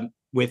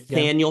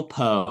Nathaniel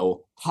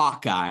Poe,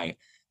 Hawkeye.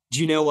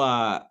 Do you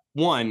know,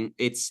 one,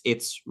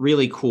 it's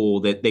really cool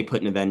that they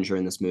put an Avenger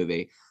in this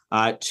movie.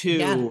 Two,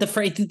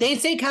 they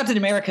say Captain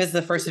America is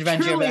the first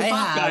Avenger, but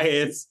Hawkeye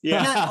is.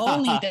 Yeah. Not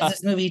only does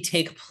this movie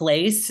take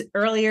place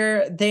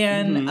earlier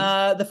than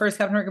the first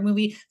Captain America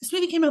movie, this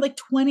movie came out like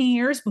 20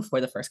 years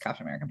before the first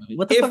Captain America movie.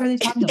 What the fuck are they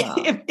talking about?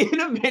 If in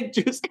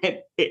Avengers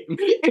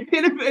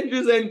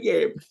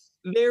Endgame,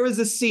 there was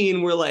a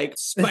scene where like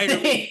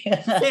Spider-Man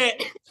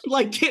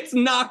like gets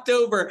knocked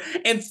over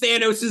and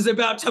Thanos is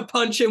about to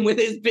punch him with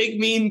his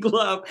big mean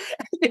glove,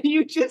 and then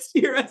you just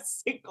hear a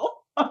single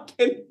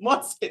fucking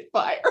musket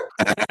fire.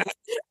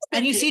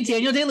 And you see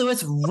Daniel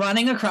Day-Lewis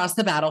running across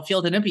the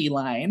battlefield in a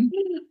beeline.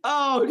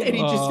 Oh, and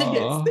he just hits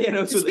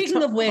Thanos.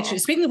 Speaking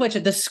of which,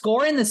 the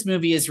score in this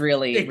movie is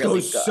really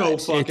goes good. So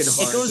fucking hard.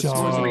 It goes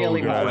so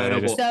really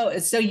well.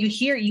 So you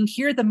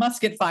hear the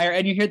musket fire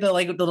and you hear the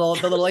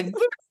little like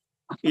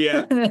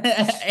yeah,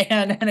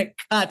 and it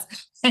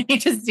cuts, and you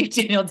just see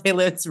Daniel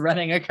Day-Lewis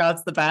running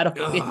across the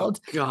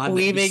battlefield,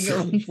 weaving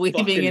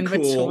in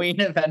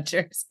between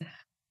Avengers.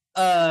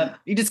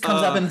 He just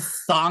comes up and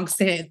sonks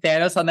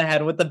Thanos on the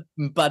head with the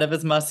butt of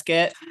his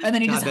musket, and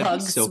then he just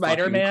hugs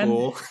Spider-Man.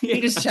 Cool. Yeah.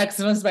 He just checks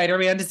on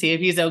Spider-Man to see if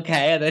he's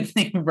okay, and then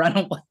they run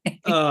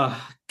away.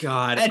 Oh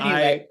God!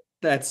 Anyway.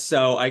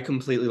 I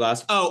completely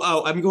lost.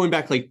 Oh, I'm going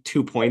back like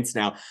 2 points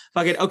now.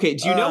 Fucking okay.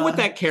 Do you know what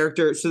that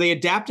character? So they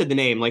adapted the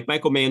name. Like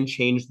Michael Mann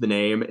changed the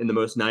name in the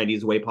most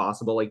 90s way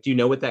possible. Like, do you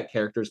know what that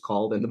character is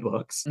called in the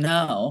books?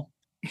 No.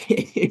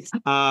 His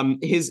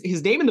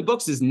name in the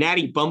books is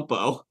Natty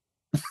Bumpo.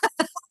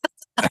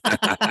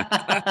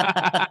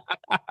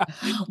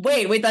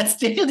 Wait, that's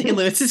Daniel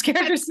Day-Lewis's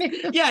character's name?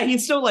 Yeah,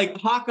 he's still like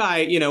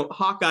Hawkeye,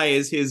 Hawkeye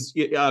is his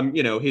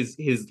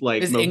his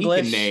like his Mohican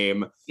English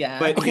name. Yeah.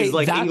 But his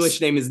like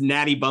English name is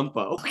Natty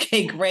Bumpo.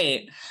 Okay,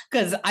 great.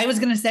 Because I was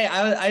gonna say,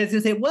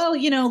 well,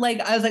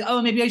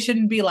 oh, maybe I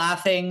shouldn't be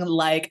laughing.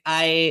 Like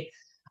I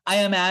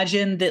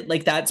imagine that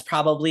like that's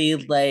probably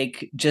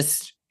like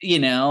just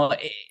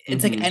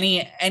it's like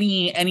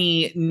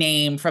any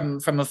name from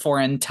a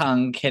foreign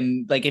tongue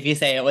can, like, if you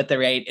say it with the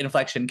right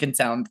inflection, can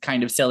sound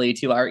kind of silly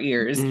to our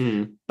ears.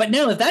 But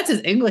no, if that's his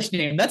English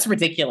name, that's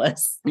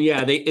ridiculous.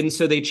 Yeah,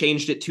 so they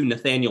changed it to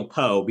Nathaniel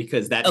Poe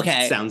because that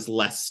sounds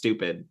less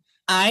stupid.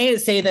 I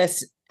say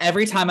this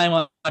every time I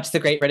watch The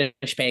Great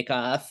British Bake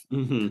Off.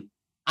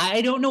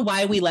 I don't know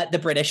why we let the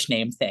British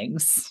name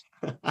things.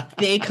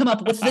 They come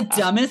up with the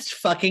dumbest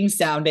fucking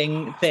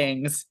sounding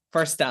things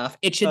for stuff.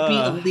 It should be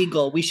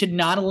illegal. We should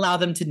not allow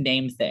them to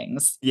name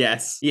things.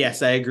 Yes,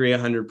 I agree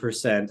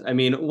 100%. I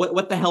mean,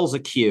 what the hell's a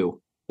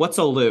Q? What's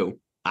a Lou?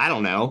 I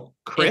don't know.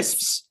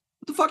 Crisps?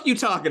 What the fuck are you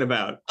talking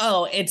about?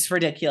 Oh, it's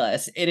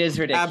ridiculous. It is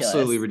ridiculous.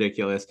 Absolutely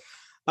ridiculous.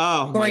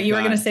 Oh, Corey, you were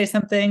going to say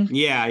something?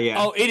 Yeah.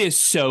 Oh, it is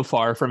so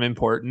far from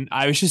important.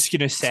 I was just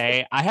going to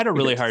say I had a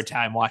really hard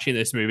time watching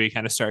this movie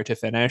kind of start to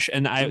finish.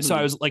 And so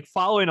I was like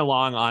following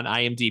along on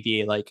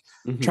IMDb, like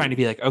trying to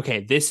be like,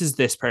 okay, this is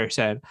this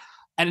person.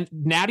 And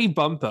Natty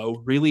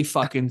Bumppo really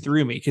fucking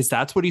threw me because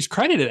that's what he's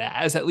credited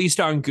as. At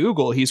least on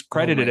Google, he's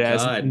credited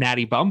as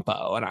Natty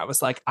Bumppo. And I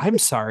was like, I'm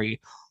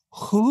sorry,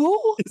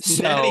 who?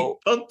 So Natty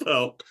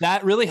Bumppo.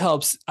 That really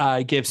helps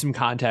give some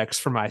context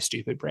for my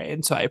stupid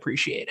brain. So I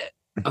appreciate it.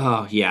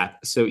 Oh yeah,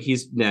 so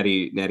he's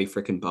Natty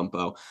freaking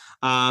Bumppo.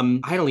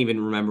 I don't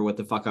even remember what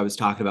the fuck I was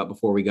talking about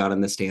before we got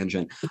on this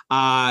tangent.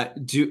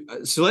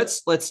 So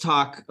let's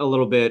talk a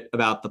little bit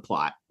about the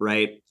plot,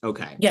 right?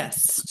 Okay.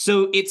 Yes.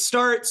 So it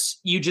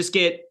starts. You just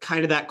get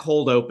kind of that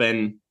cold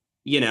open.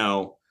 You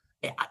know,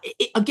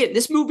 again,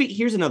 this movie.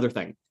 Here's another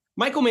thing.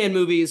 Michael Mann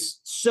movies,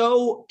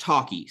 so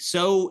talky,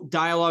 so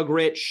dialogue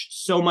rich,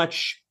 so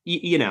much.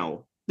 You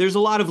know, there's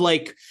a lot of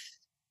like.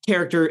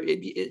 Character,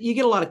 you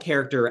get a lot of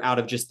character out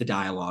of just the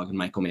dialogue in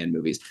Michael Mann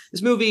movies.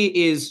 This movie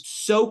is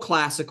so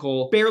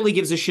classical, barely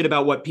gives a shit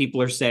about what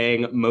people are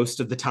saying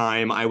most of the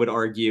time, I would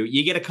argue.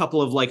 You get a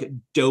couple of like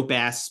dope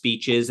ass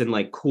speeches and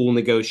like cool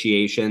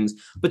negotiations,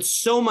 but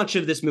so much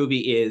of this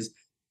movie is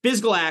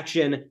physical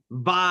action,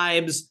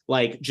 vibes,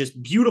 like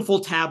just beautiful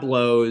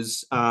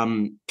tableaus,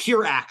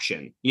 pure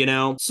action, you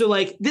know? So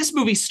like this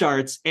movie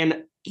starts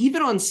and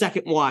even on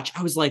second watch,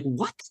 I was like,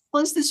 what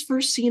was this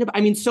first scene about? I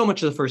mean, so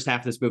much of the first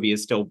half of this movie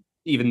is still,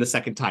 even the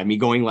second time, me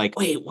going like,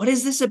 wait, what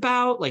is this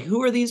about? Like,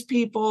 who are these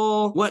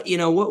people? What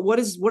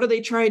are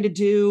they trying to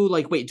do?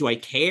 Like, wait, do I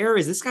care?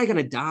 Is this guy going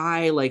to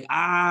die? Like,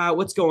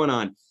 what's going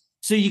on?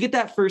 So you get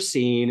that first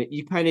scene,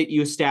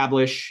 you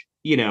establish,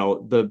 you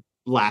know, the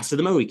last of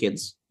the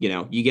Mohicans, you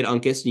know, you get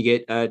Uncas, you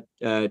get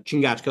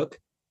Chingachgook,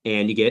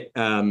 and you get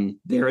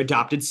their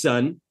adopted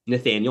son,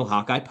 Nathaniel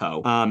Hawkeye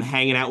Poe,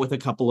 hanging out with a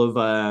couple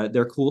of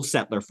their cool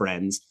settler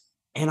friends.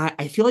 And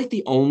I feel like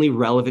the only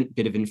relevant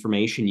bit of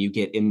information you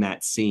get in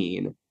that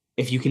scene,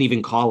 if you can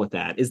even call it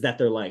that, is that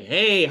they're like,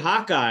 hey,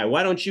 Hawkeye,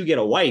 why don't you get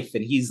a wife?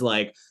 And he's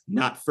like,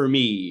 not for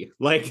me.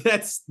 Like,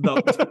 that's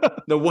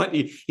the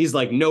one. He's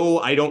like, no,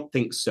 I don't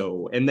think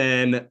so. And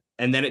then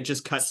it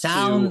just cuts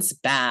Sounds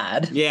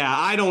bad. Yeah,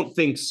 I don't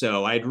think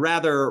so. I'd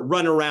rather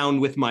run around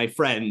with my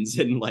friends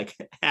and like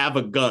have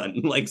a gun,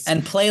 like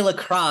and play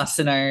lacrosse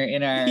in our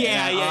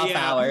off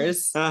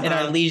hours, in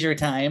our leisure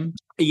time.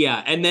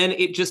 Yeah, and then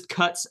it just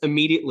cuts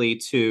immediately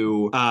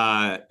to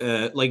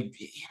like,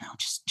 you know,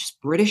 just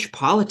British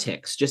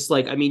politics. Just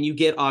like, I mean, you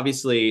get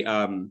obviously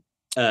Edmund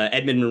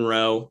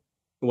Monroe.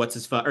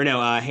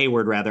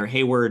 Hayward rather.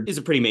 Hayward is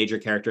a pretty major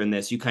character in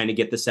this. You kind of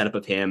get the setup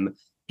of him.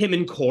 Him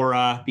and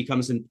Cora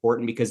becomes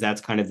important because that's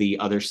kind of the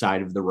other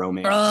side of the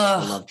romance,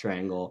 the love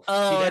triangle.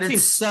 Oh,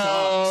 it's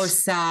so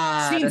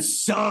sad. Scene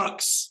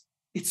sucks.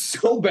 It's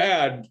so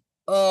bad.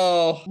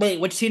 Oh, wait,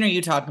 which scene are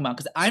you talking about?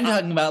 Because I'm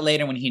talking about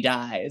later when he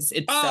dies.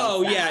 It's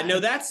so sad. Yeah, no,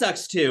 that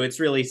sucks too. It's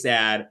really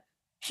sad.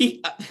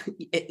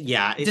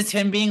 Just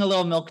him being a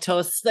little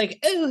milquetoast, like,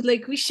 oh,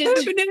 like we should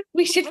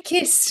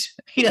kiss.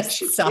 He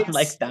doesn't sound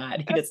like that.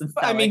 He doesn't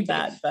sound like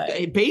that.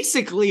 But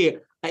basically,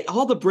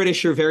 all the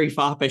British are very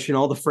foppish, and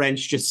all the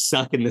French just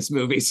suck in this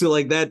movie. So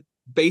like that.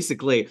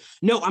 Basically,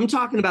 no, I'm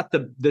talking about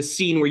the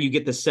scene where you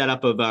get the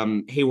setup of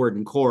Hayward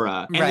and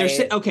Cora, and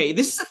they're okay.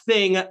 This is a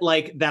thing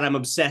like that I'm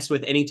obsessed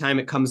with anytime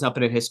it comes up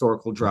in a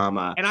historical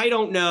drama, and I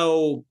don't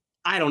know.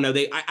 I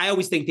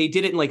always think they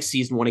did it in like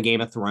season 1 of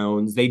Game of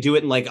Thrones. They do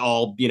it in like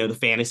all, you know, the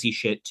fantasy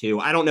shit too.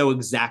 I don't know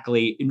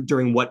exactly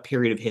during what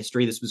period of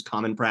history this was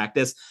common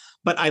practice.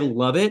 But I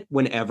love it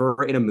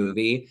whenever in a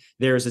movie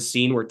there's a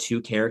scene where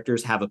two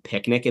characters have a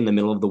picnic in the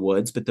middle of the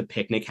woods, but the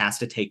picnic has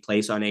to take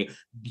place on a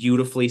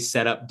beautifully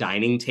set up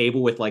dining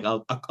table with like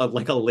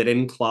a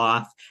linen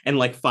cloth and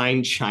like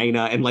fine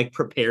china and like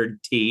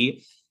prepared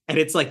tea. And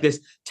it's like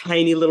this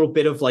tiny little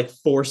bit of like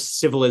forced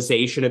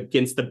civilization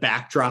against the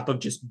backdrop of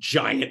just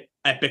giant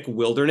epic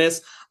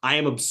wilderness. I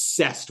am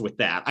obsessed with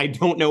that. I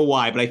don't know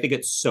why, but I think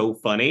it's so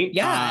funny.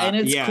 Yeah, and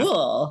it's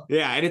cool.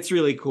 Yeah, and it's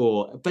really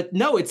cool. But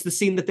no, it's the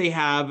scene that they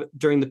have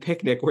during the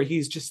picnic where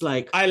he's just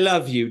like, I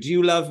love you. Do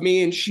you love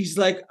me? And she's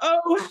like,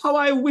 oh, how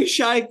I wish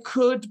I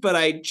could, but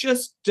I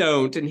just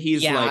don't. And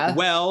he's like,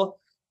 well,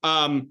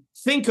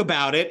 think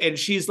about it. And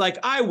she's like,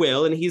 I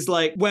will. And he's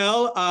like,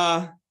 well,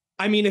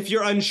 I mean, if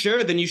you're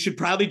unsure, then you should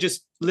probably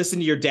just listen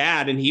to your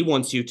dad and he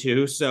wants you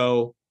to.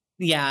 So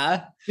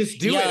yeah, just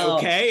do it.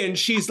 Okay. And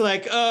she's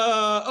like,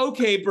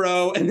 okay,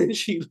 bro. And then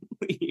she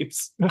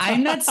leaves. I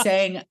am not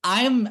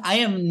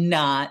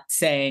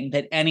saying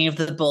that any of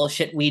the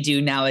bullshit we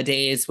do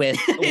nowadays with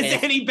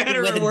any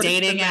better with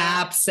dating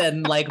apps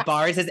and like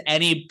bars is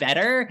any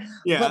better.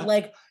 Yeah. But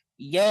like,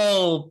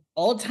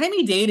 old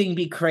timey dating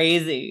be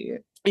crazy.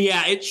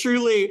 Yeah, it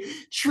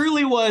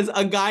truly was.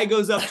 A guy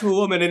goes up to a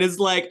woman and is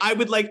like, I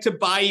would like to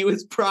buy you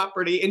his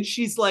property. And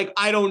she's like,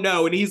 I don't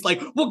know. And he's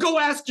like, well, go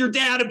ask your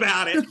dad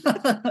about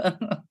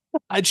it.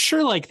 I'd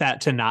sure like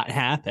that to not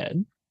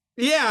happen.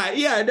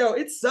 Yeah, no,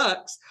 it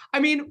sucks. I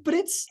mean, but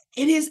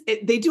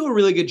they do a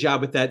really good job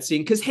with that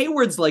scene because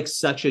Hayward's like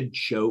such a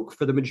joke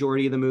for the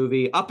majority of the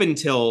movie up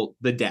until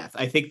the death.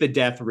 I think the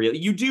death really,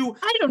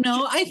 I don't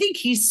know. I think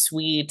he's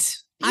sweet.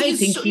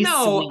 He's sweet.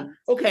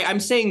 Okay, I'm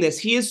saying this.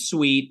 He is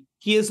sweet.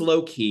 He is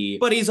low key,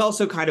 but he's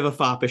also kind of a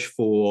foppish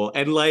fool.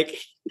 And like,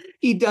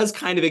 he does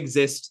kind of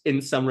exist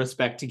in some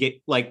respect to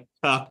get like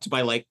cuffed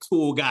by like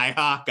cool guy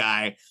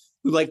Hawkeye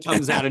who like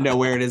comes out of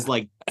nowhere and is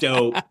like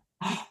dope.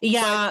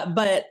 Yeah,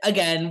 but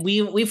again,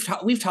 we've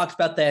talked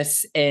about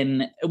this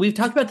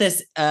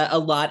a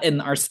lot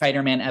in our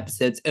Spider-Man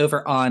episodes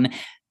over on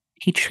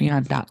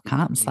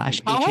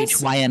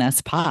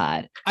patreon.com/HHYNS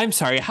pod. I'm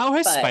sorry, how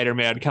has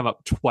Spider-Man come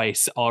up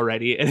twice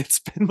already and it's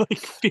been like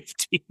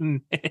 15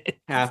 minutes?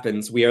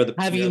 Happens. We are the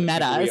Have you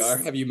met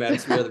us? Have you met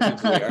us? We are the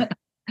people we are.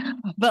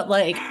 But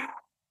like,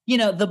 you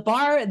know, the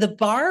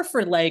bar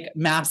for like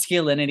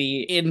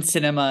masculinity in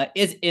cinema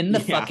is in the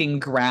fucking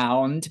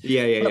ground.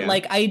 But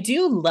like, I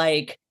do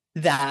like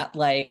that,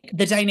 like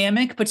the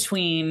dynamic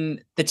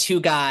between the two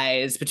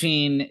guys,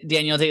 between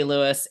Daniel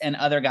Day-Lewis and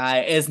other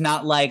guy, is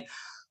not like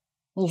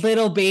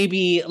little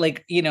baby,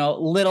 like, you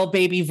know, little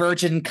baby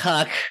virgin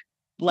cuck,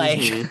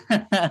 like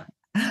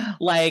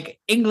like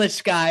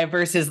English guy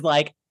versus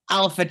like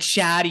alpha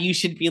Chad. You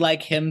should be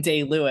like him,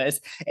 Day-Lewis.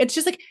 It's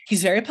just like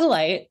he's very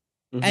polite.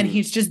 And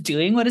he's just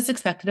doing what is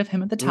expected of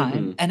him at the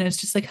time. And it's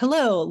just like,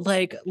 hello,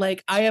 like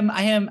I am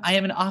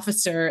an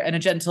officer and a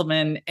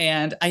gentleman.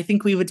 And I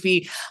think we would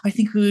be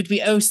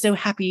oh so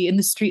happy in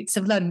the streets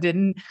of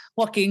London,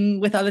 walking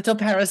with our little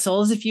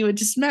parasols if you would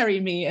just marry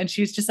me. And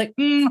she's just like,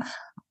 I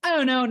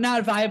don't know,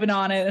 not vibing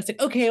on it. And it's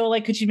like, okay, well,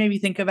 like, could you maybe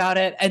think about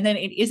it? And then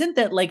it isn't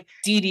that like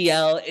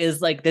DDL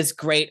is like this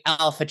great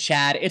alpha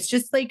Chad. It's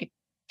just like,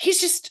 he's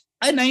just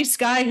a nice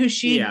guy who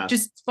she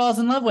just falls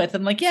in love with.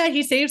 And like, yeah,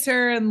 he saves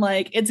her and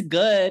like, it's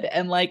good.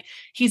 And like,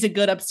 he's a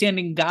good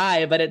upstanding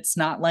guy, but it's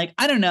not like,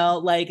 I don't know,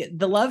 like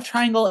the love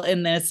triangle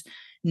in this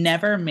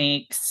never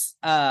makes,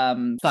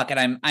 I'm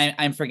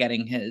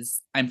forgetting his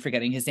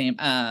name.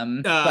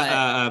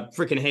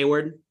 Freaking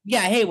Hayward.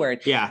 Yeah.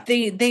 Hayward. Yeah.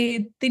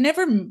 They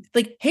never,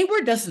 like,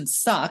 Hayward doesn't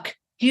suck.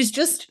 He's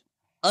just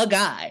a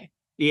guy.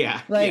 Yeah.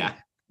 Like,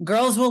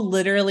 girls will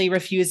literally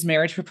refuse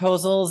marriage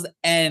proposals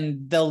and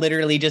they'll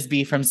literally just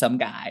be from some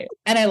guy.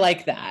 And I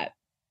like that.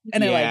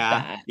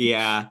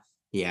 Yeah.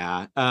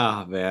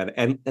 Oh man.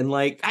 And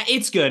like,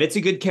 it's good. It's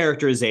a good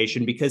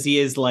characterization because he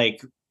is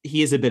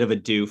a bit of a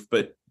doof,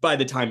 but by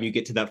the time you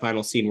get to that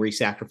final scene where he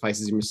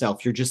sacrifices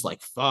himself, you're just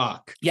like,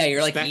 fuck. Yeah.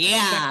 You're like,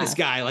 respect this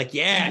guy. Like,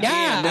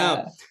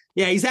 no.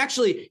 Yeah,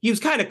 he was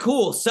kind of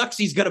cool. Sucks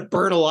he's gonna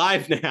burn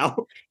alive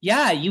now.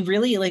 Yeah, you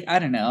really like, I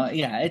don't know.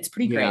 Yeah, it's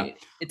pretty great.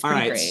 It's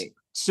pretty great.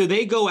 So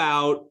they go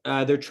out,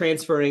 they're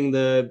transferring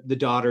the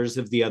daughters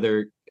of the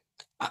other,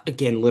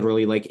 again,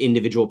 literally like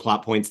individual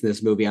plot points in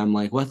this movie. I'm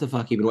like, what the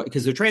fuck even?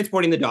 Because they're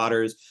transporting the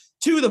daughters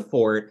to the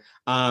fort.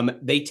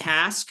 They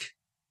task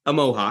a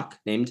Mohawk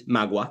named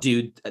Magua,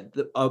 dude,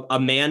 a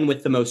man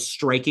with the most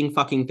striking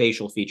fucking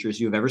facial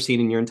features you've ever seen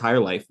in your entire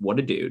life. What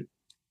a dude.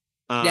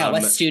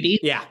 Wes Studi.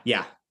 Yeah.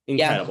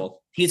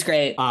 Incredible. Yeah, he's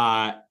great.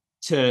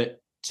 To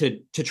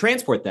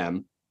transport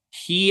them,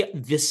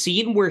 the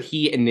scene where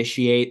he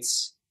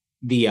initiates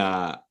the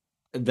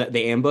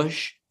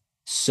ambush,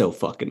 so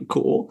fucking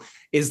cool,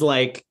 is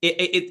like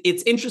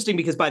it's interesting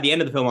because by the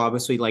end of the film,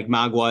 obviously, like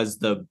Magua's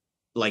the,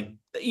 like,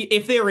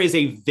 if there is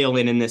a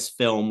villain in this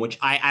film, which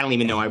I don't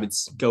even know I would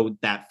go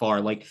that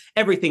far, like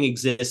everything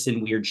exists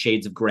in weird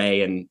shades of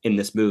gray in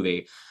this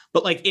movie,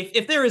 but like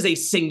if there is a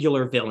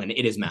singular villain,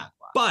 it is Magua.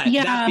 But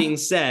that being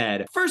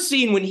said, first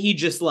scene when he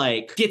just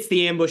like gets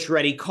the ambush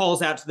ready,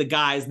 calls out to the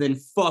guys, and then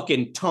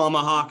fucking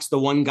tomahawks the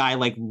one guy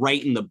like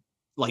right in the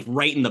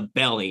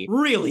belly.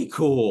 Really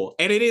cool.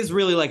 And it is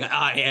really like,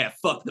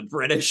 fuck the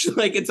British.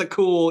 Like, it's a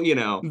cool,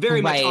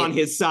 very much on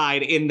his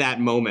side in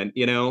that moment,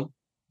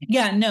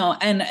 Yeah, no.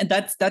 And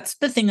that's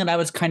the thing that I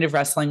was kind of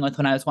wrestling with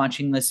when I was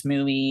watching this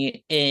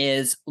movie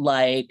is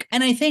like,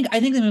 and I think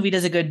the movie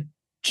does a good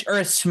or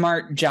a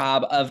smart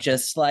job of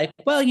just like,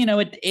 well,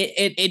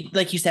 it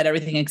like you said,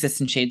 everything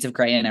exists in shades of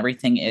gray and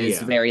everything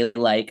is very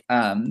like,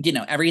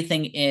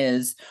 everything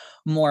is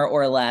more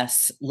or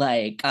less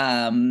like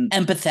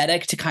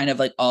empathetic to kind of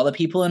like all the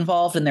people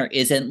involved, and there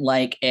isn't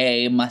like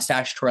a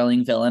mustache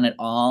twirling villain at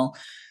all.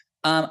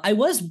 I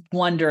was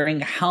wondering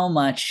how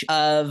much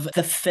of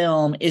the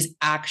film is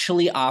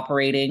actually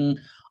operating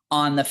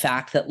on the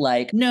fact that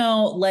like,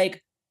 no,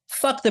 like,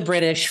 fuck the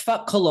British,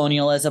 fuck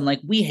colonialism, like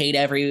we hate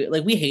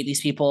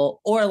these people,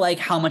 or like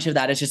how much of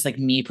that is just like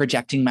me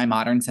projecting my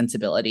modern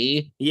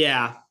sensibility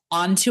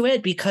onto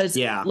it, because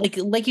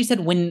like you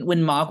said, when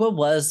Magua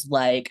was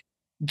like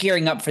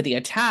gearing up for the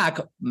attack,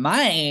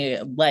 my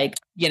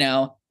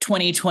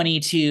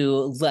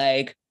 2022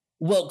 like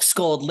woke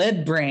skulled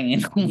lid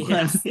brain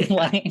was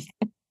like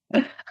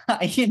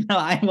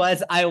I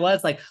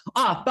was like,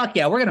 oh fuck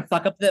yeah, we're gonna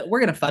fuck up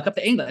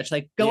the English,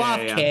 like go off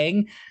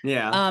king.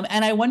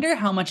 And I wonder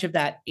how much of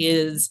that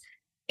is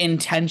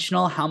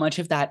intentional, how much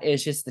of that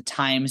is just the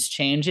times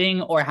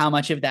changing, or how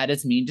much of that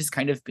is me just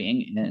kind of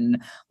being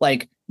in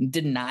like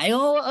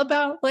denial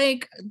about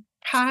like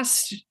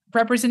past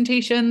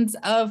representations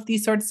of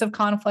these sorts of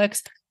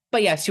conflicts.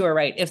 But yes, you are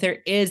right. If there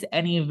is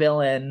any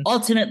villain,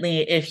 ultimately,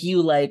 if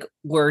you like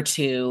were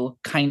to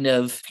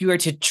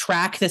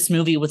track this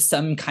movie with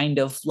some kind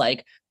of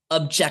like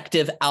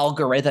objective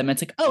algorithm,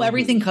 it's like, oh,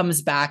 everything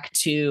comes back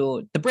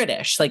to the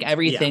British. Like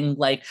everything,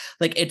 like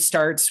it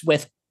starts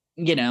with,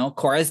 you know,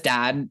 Cora's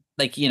dad,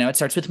 like, you know, it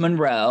starts with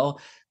Monroe.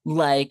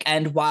 Like,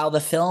 and while the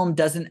film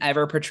doesn't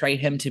ever portray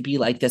him to be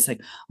like this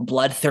like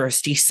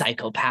bloodthirsty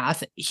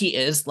psychopath, he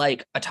is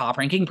like a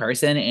top-ranking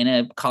person in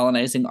a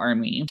colonizing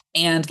army.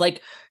 And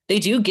like they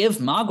do give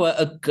Magua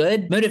a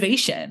good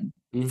motivation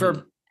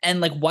for,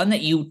 and like one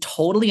that you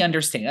totally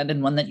understand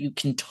and one that you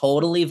can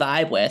totally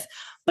vibe with.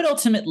 But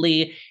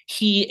ultimately,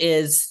 he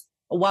is,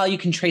 while you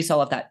can trace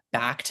all of that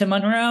back to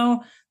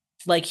Monroe,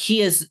 like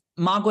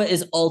Magua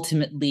is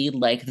ultimately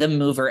like the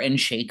mover and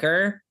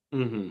shaker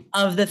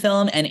of the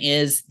film, and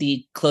is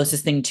the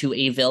closest thing to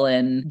a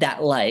villain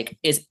that like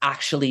is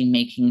actually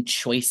making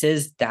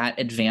choices that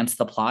advance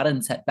the plot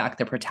and set back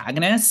the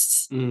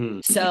protagonists.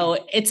 So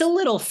it's a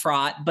little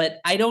fraught, but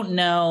I don't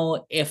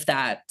know if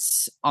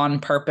that's on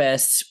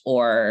purpose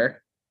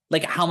or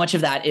like how much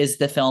of that is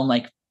the film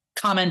like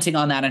commenting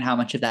on that and how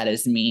much of that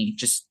is me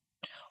just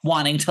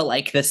wanting to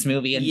like this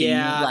movie and being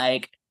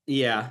like,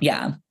 yeah.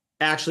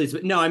 Actually,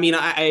 no, I mean,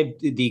 I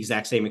did the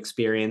exact same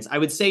experience. I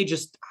would say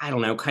just, I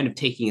don't know, kind of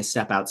taking a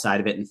step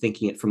outside of it and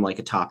thinking it from like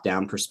a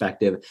top-down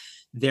perspective.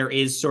 There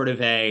is sort of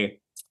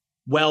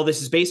well,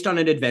 this is based on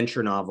an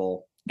adventure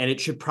novel, and it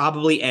should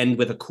probably end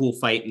with a cool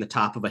fight in the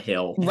top of a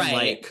hill. Right.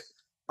 Like,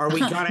 are we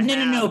gonna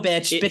No,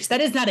 bitch. Bitch,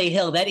 that is not a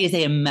hill. That is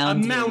a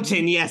mountain. A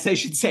mountain, yes, I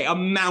should say. A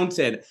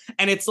mountain.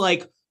 And it's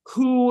like,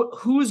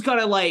 who's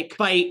gonna like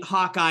fight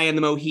Hawkeye and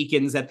the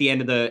Mohicans at the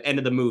end of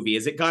the movie?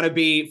 Is it gonna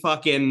be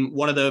fucking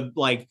one of the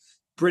like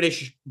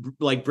British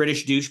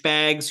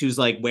douchebags who's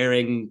like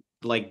wearing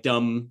like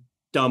dumb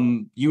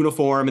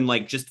uniform and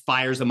like just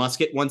fires a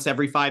musket once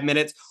every 5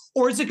 minutes?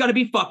 Or is it gonna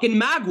be fucking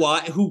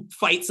Magua who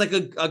fights like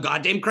a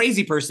goddamn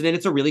crazy person, and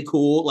it's a really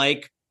cool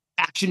like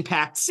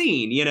action-packed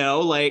scene, you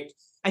know? Like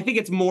I think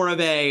it's more of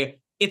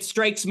it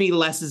strikes me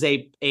less as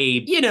a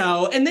you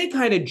know, and they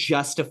kind of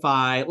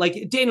justify,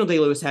 like Daniel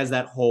Day-Lewis has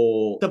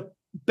the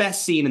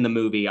best scene in the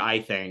movie, I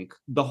think,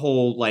 the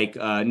whole like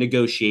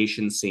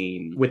negotiation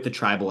scene with the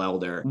tribal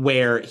elder,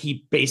 where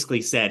he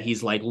basically said,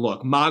 he's like,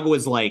 look,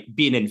 Magua's like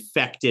being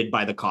infected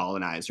by the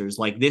colonizers.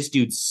 Like this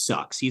dude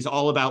sucks. He's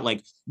all about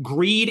like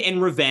greed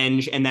and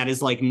revenge, and that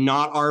is like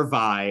not our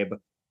vibe.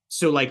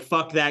 So like,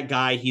 fuck that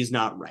guy. He's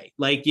not right.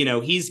 Like, you know,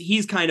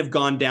 he's kind of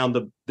gone down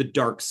the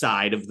dark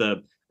side of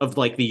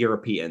like the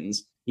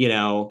Europeans, you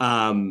know,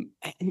 and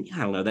I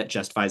don't know, that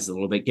justifies it a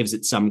little bit, gives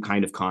it some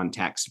kind of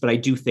context. But I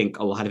do think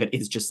a lot of it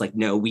is just like,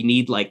 no, we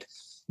need like,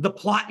 the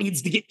plot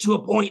needs to get to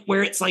a point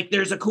where it's like,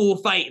 there's a cool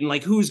fight and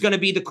like, who's going to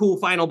be the cool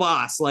final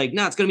boss? Like,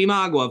 no, it's going to be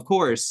Magua, of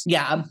course.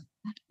 Yeah.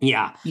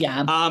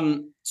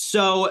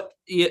 So,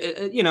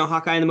 you know,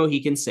 Hawkeye and the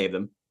Mohicans save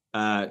them,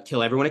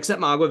 kill everyone except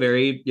Magua.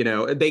 Very, you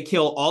know, they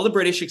kill all the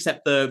British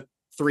except the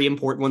 3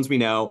 important ones we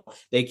know.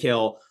 They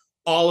kill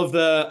all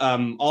the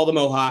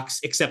Mohawks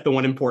except the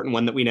one important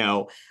one that we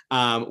know.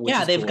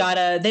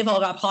 They've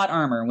all got plot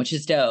armor, which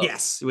is dope.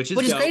 Yes, which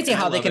is crazy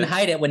how they can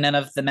hide it when none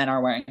of the men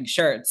are wearing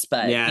shirts.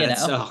 But you know,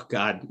 oh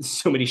god,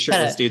 so many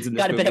shirtless dudes in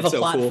this movie. Got a bit of a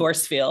plot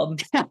force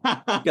field.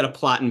 Got a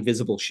plot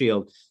invisible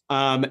shield.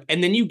 And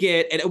then you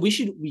get, and we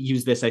should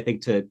use this, I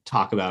think, to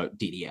talk about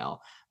DDL.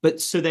 But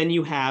so then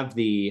you have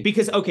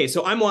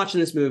so I'm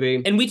watching this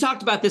movie, and we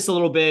talked about this a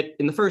little bit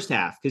in the first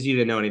half because you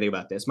didn't know anything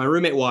about this. My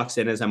roommate walks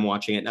in as I'm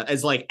watching it,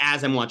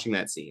 as I'm watching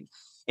that scene,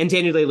 and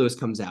Daniel Day-Lewis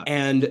comes out,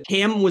 and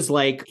Cam was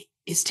like,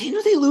 "Is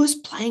Daniel Day-Lewis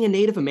playing a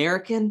Native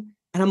American?"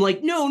 And I'm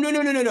like, "No.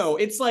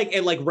 It's like,"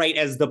 and like right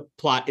as the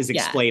plot is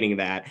explaining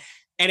that.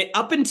 And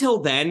up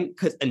until then,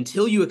 because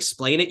until you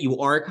explain it, you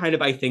are kind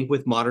of, I think,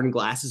 with modern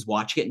glasses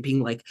watching it and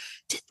being like,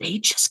 "Did they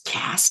just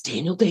cast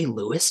Daniel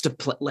Day-Lewis to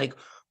play like?"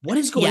 What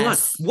is going on?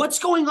 What's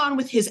going on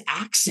with his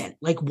accent?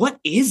 Like, what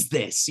is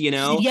this, you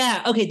know?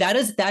 Yeah, okay, that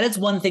is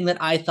one thing that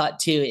I thought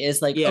too,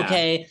 is like,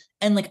 okay,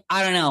 and like,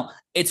 I don't know,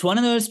 it's one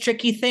of those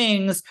tricky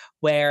things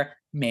where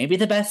maybe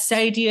the best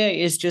idea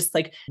is just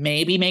like,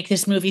 maybe make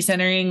this movie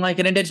centering like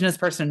an Indigenous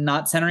person,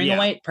 not centering a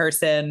white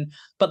person,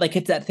 but like,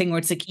 it's that thing where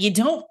it's like, you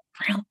don't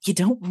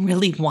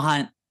really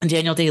want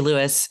Daniel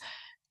Day-Lewis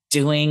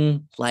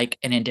doing like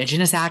an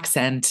Indigenous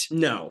accent.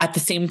 No. At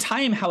the same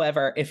time,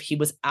 however, if he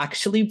was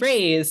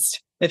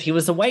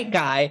a white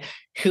guy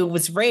who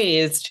was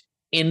raised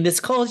in this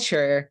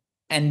culture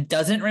and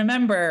doesn't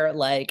remember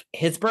like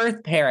his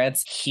birth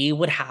parents, he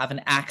would have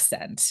an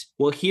accent.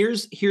 Well,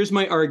 here's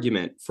my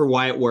argument for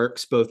why it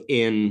works both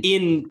in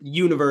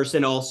universe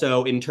and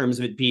also in terms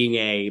of it being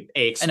a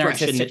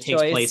expression that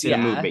takes place in a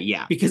movie.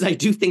 Yeah, because I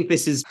do think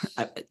this is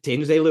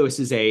Daniel Day-Lewis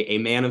is a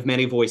man of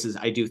many voices.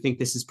 I do think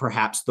this is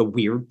perhaps the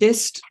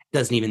weirdest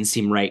doesn't even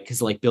seem right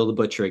because like Bill the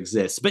Butcher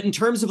exists. But in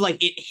terms of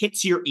like it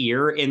hits your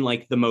ear in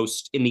like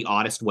in the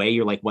oddest way,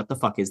 you're like, what the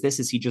fuck is this?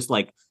 Is he just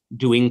like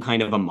doing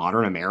kind of a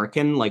modern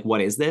American? Like, what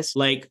is this?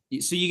 Like,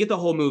 so you get the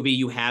whole movie,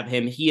 you have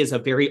him. He is a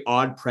very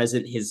odd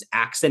present. His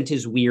accent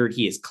is weird.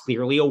 He is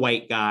clearly a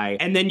white guy.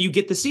 And then you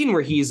get the scene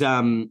where he's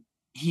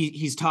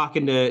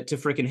talking to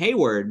frickin'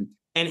 Hayward,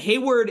 and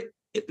Hayward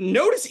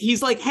notice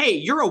he's like, hey,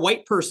 you're a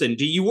white person.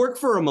 Do you work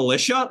for a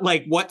militia?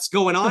 Like, what's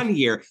going on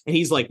here? And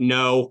he's like,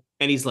 no.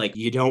 And he's like,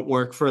 you don't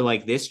work for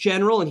like this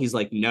general? And he's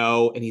like,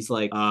 no. And he's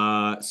like,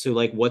 so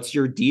like, what's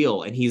your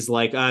deal? And he's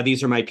like,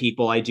 these are my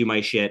people. I do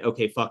my shit.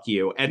 Okay, fuck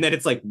you. And then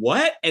it's like,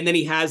 what? And then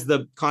he has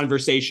the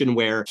conversation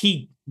where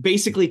he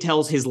basically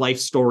tells his life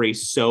story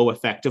so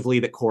effectively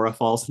that Cora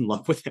falls in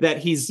love with him, that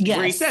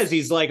where he says,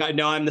 he's like,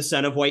 no, I'm the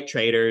son of white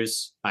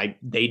traders.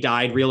 They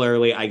died real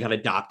early. I got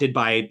adopted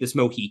by this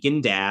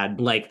Mohican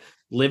dad. Like,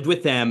 lived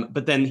with them,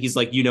 but then he's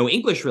like, you know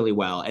English really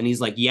well. And he's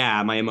like,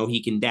 yeah, my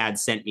Mohican dad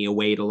sent me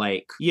away to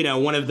like,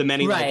 one of the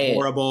many like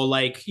horrible,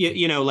 like,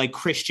 like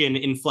Christian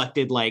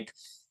inflected, like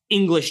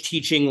English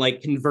teaching,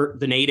 like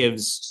convert the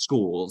natives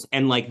schools.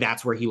 And like,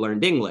 that's where he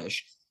learned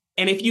English.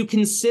 And if you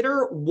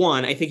consider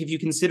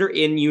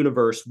in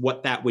universe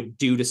what that would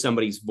do to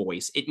somebody's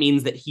voice, it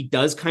means that he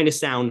does kind of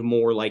sound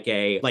more like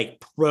a like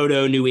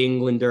proto New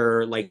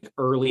Englander, like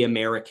early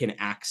American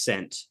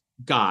accent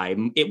guy,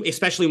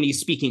 especially when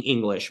he's speaking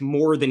English,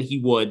 more than he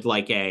would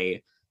like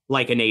a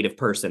native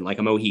person, like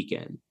a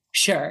Mohican.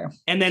 Sure.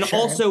 And then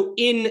also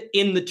in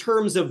the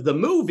terms of the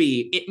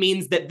movie, it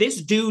means that this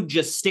dude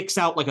just sticks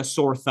out like a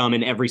sore thumb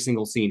in every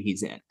single scene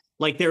he's in.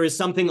 Like there is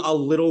something a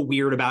little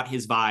weird about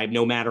his vibe,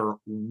 no matter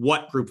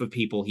what group of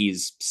people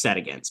he's set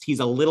against. He's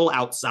a little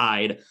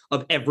outside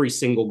of every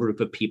single group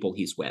of people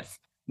he's with,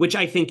 which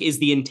I think is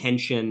the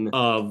intention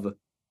of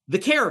the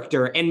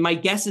character. And my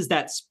guess is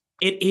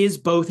it is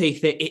both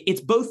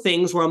it's both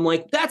things where I'm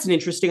like, that's an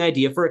interesting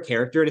idea for a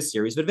character in a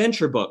series of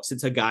adventure books.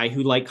 It's a guy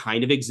who like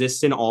kind of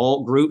exists in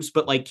all groups,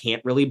 but like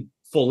can't really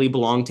fully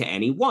belong to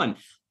any one.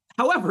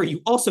 However,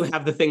 you also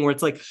have the thing where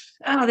it's like,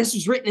 this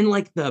was written in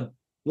like the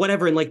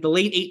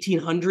late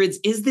 1800s.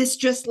 Is this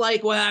just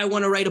like, well, I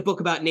want to write a book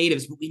about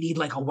natives, but we need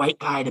like a white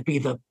guy to be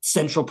the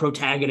central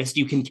protagonist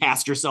you can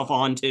cast yourself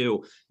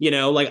onto,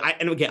 like,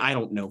 I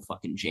don't know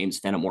fucking James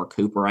Fenimore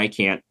Cooper. I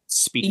can't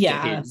speak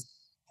to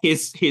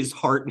his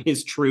heart and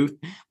his truth,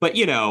 but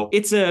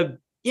it's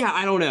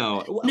I don't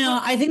know. No,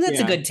 I think that's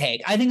a good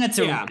take. I think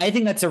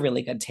that's a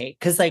really good take.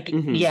 Cause like,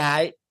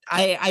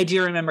 I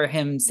do remember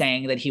him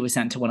saying that he was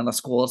sent to one of the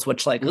schools,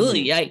 which like,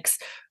 yikes.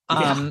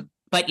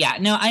 But yeah,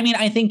 no, I mean,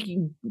 I think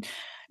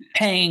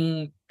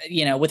paying,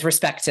 with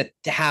respect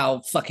to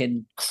how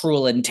fucking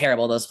cruel and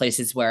terrible those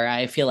places were,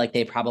 I feel like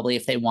they probably,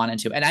 if they wanted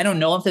to, and I don't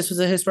know if this was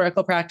a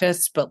historical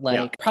practice, but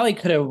like probably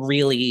could have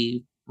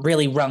really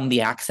wrung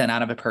the accent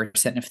out of a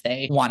person if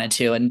they wanted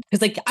to. And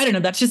because like, I don't know,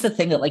 that's just the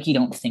thing that like you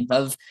don't think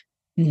of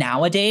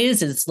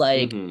nowadays is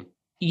like,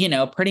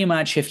 pretty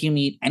much if you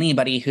meet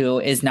anybody who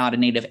is not a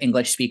native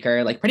English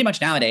speaker, like pretty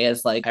much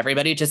nowadays, like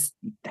everybody just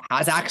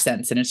has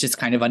accents and it's just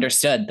kind of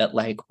understood that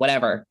like,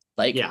 whatever,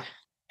 like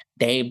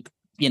they,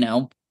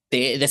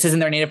 this isn't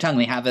their native tongue.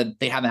 They have an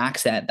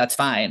accent. That's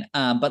fine.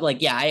 But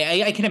like,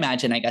 I can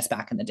imagine, I guess,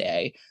 back in the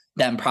day,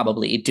 them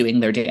probably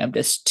doing their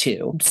damnedest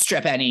to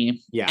strip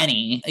any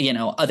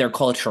other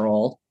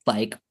cultural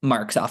like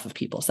marks off of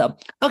people. So,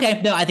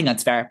 okay. No, I think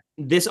that's fair.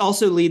 This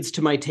also leads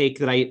to my take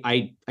that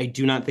I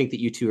do not think that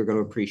you two are going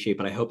to appreciate,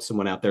 but I hope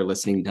someone out there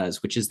listening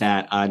does, which is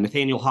that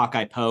Nathaniel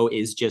Hawkeye Poe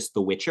is just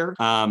The Witcher.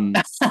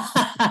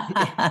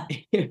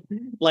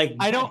 Like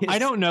I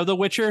don't know The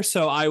Witcher,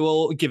 so I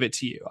will give it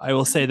to you. I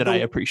will say that I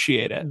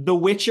appreciate it. The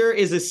Witcher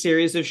is a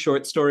series of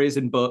short stories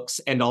and books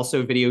and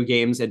also video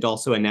games and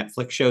also a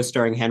Netflix show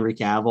starring Henry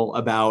Cavill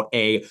about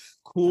a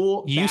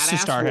cool used to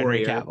star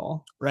warrior. Henry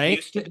Cavill,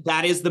 right?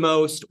 That is the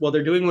most. Well,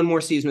 they're doing one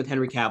more season with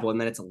Henry Cavill, and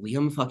then it's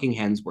Liam fucking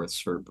Hemsworth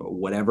for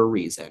whatever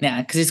reason.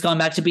 Yeah, because he's going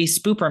back to be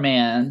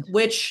Spooperman.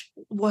 Which,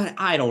 what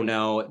I don't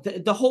know.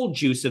 The whole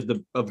juice of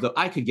the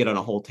I could get on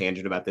a whole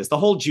tangent about this. The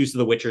whole juice of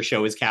the Witcher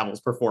show is Cavill's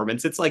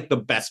performance. It's like the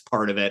best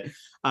part of it.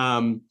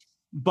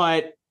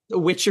 But The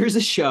Witcher is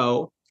a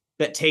show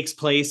that takes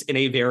place in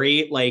a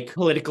very like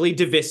politically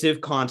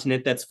divisive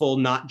continent that's full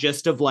not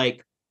just of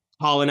like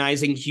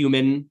colonizing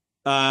human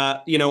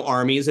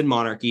armies and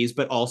monarchies,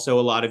 but also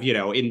a lot of,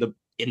 in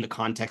the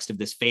context of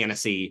this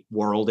fantasy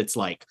world, it's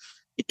like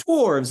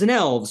dwarves and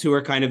elves who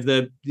are kind of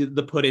the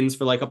put-ins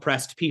for like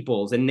oppressed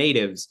peoples and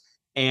natives.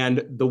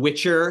 And The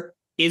Witcher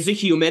is a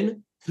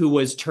human who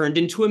was turned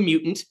into a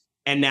mutant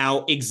and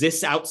now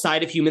exists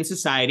outside of human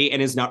society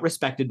and is not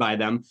respected by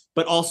them,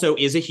 but also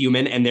is a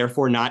human and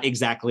therefore not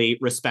exactly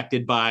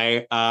respected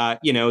by,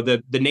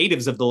 the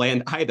natives of the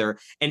land either.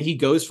 And he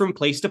goes from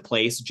place to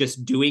place,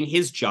 just doing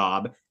his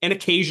job and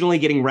occasionally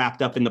getting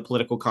wrapped up in the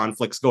political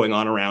conflicts going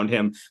on around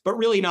him, but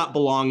really not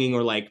belonging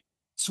or like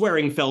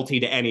swearing fealty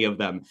to any of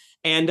them.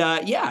 And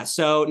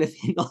so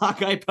Nathaniel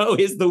Hawkeye Poe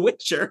is The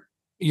Witcher.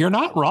 You're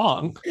not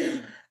wrong.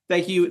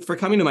 Thank you for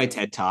coming to my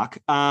TED Talk.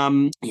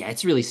 Yeah,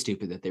 it's really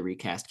stupid that they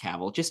recast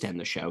Cavill. Just end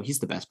the show. He's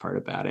the best part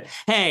about it.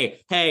 Hey,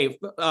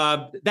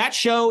 that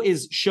show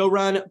is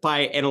showrun by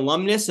an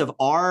alumnus of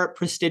our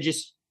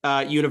prestigious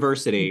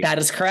university. That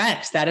is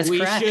correct.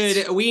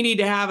 Correct. We need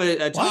to have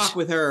a talk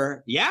with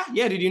her. Yeah.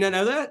 Did you not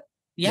know that?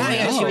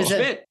 Yeah.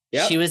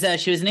 She was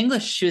an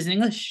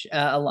English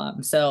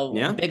alum.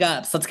 So big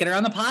ups. Let's get her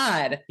on the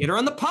pod.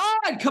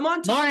 Come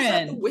on, talk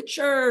about The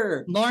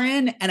Witcher.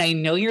 Lauren, and I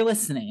know you're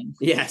listening.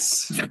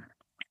 Yes.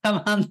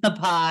 Come on the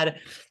pod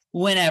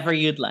whenever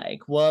you'd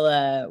like.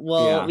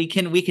 We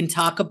can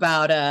talk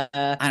about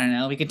I don't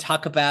know. We can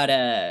talk about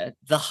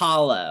the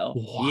Hollow.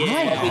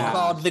 What we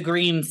called the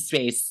green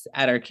space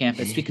at our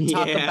campus. We can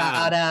talk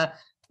about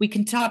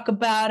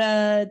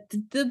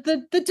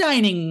the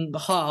dining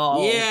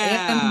hall.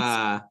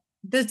 Yeah. And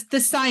the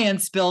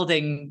science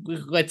building.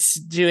 Let's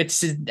do it.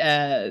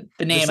 The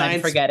name I'm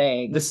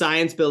forgetting. The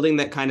science building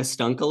that kind of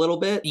stunk a little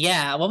bit.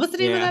 Yeah. What was the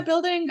name of that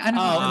building? I don't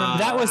know.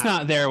 That was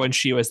not there when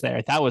she was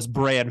there. That was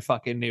brand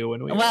fucking new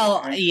when we.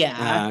 Well, there.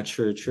 Yeah.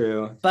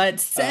 True. But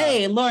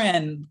say,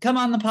 Lauren, come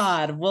on the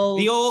pod.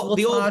 The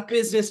old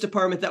business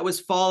department that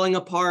was falling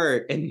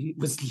apart and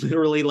was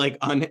literally like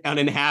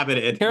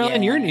uninhabited.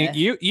 Caroline,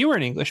 you were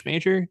an English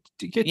major.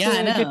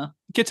 I know.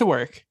 Get to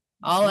work.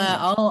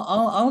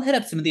 I'll hit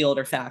up some of the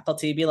older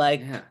faculty. Be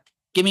like,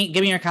 give me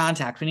your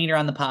contact. We need her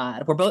on the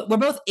pod. We're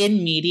both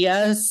in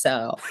media,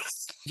 so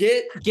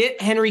get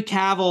Henry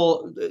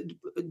Cavill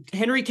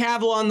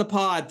on the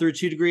pod through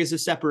 2 Degrees of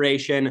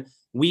Separation.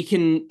 We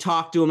can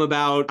talk to him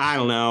about, I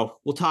don't know,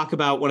 we'll talk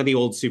about one of the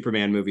old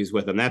Superman movies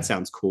with him. That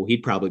sounds cool.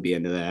 He'd probably be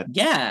into that.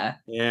 Yeah.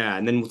 Yeah.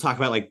 And then we'll talk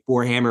about like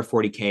Warhammer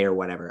 40K or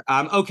whatever.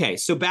 Okay.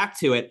 So back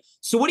to it.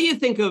 So what do you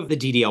think of the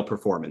DDL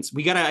performance?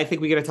 I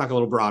think we gotta talk a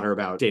little broader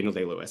about Daniel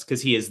Day-Lewis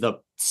because he is the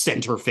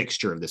center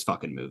fixture of this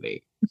fucking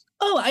movie.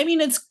 Oh, I mean,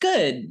 it's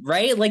good,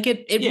 right? Like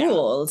it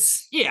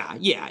rules. Yeah.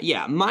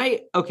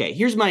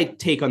 Here's my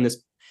take on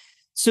this.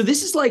 So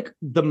this is like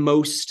the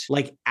most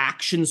like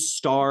action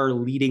star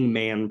leading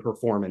man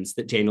performance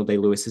that Daniel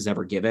Day-Lewis has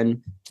ever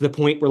given, to the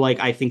point where like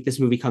I think this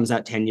movie comes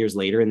out 10 years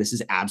later and this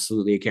is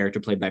absolutely a character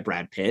played by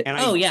Brad Pitt. And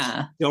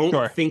I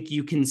don't think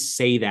you can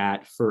say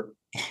that for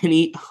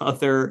any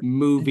other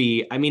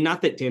movie. I mean,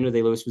 not that Daniel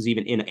Day-Lewis was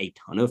even in a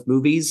ton of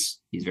movies.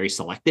 He's very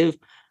selective,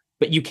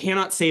 but you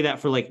cannot say that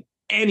for like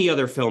any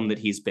other film that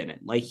he's been in.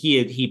 Like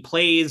he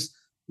plays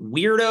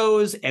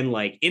weirdos and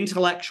like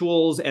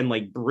intellectuals and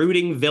like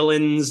brooding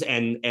villains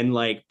and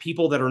like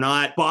people that are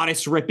not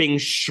bodice ripping,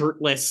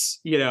 shirtless,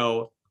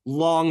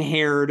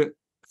 long-haired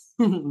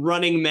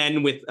running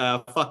men with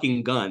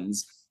fucking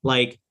guns.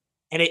 Like,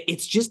 and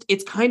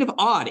it's kind of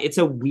odd. It's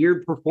a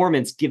weird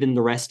performance given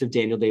the rest of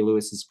Daniel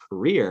Day-Lewis's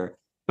career.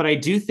 But I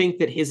do think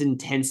that his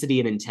intensity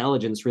and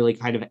intelligence really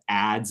kind of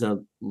adds a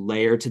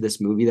layer to this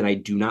movie that I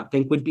do not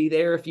think would be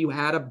there if you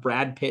had a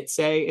Brad Pitt,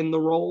 say, in the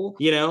role,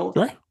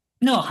 Sure.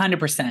 No,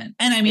 100%.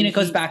 And I mean, it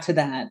goes back to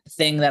that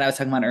thing that I was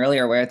talking about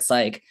earlier, where it's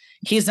like,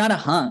 he's not a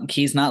hunk.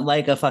 He's not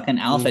like a fucking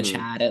alpha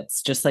Chad.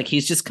 It's just like,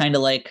 he's just kind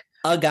of like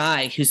a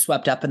guy who's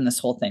swept up in this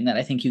whole thing that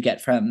I think you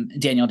get from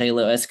Daniel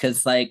Day-Lewis.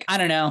 Cause like, I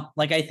don't know,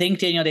 like, I think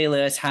Daniel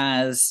Day-Lewis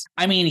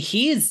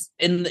he's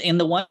in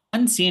the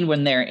one scene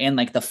when they're in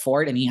like the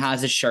fort and he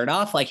has his shirt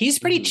off, like he's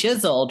pretty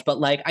chiseled, but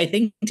like, I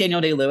think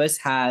Daniel Day-Lewis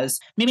has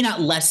maybe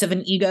not less of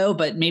an ego,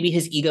 but maybe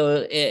his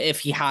ego, if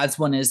he has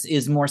one,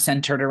 is more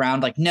centered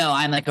around like, no,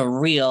 I'm like a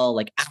real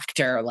like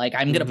actor. Like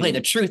I'm going to play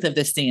the truth of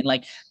this scene.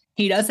 Like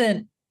he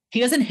doesn't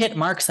hit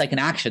marks like an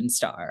action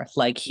star.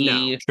 Like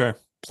he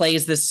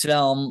plays this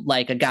film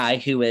like a guy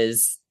who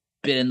has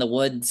been in the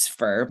woods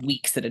for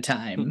weeks at a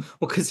time.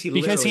 Well, because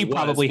he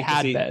probably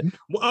had been.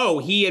 Oh,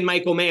 he and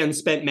Michael Mann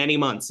spent many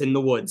months in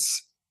the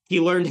woods. He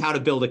learned how to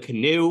build a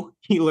canoe.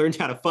 He learned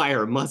how to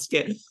fire a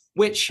musket.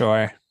 Which,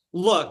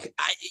 look,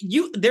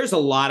 there's a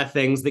lot of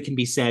things that can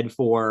be said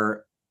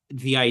for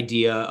the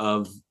idea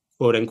of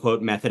quote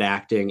unquote method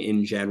acting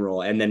in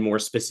general, and then more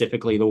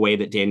specifically the way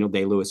that Daniel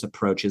Day-Lewis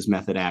approaches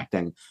method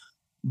acting.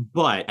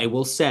 But I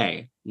will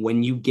say,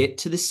 when you get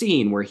to the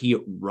scene where he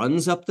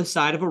runs up the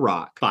side of a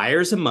rock,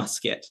 fires a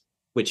musket,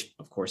 which,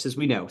 of course, as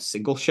we know,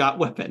 single shot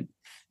weapon,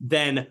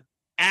 then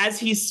as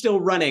he's still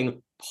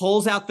running,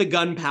 pulls out the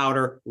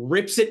gunpowder,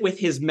 rips it with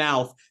his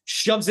mouth,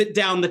 shoves it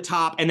down the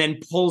top, and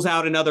then pulls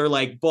out another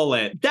like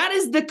bullet. That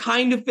is the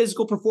kind of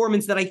physical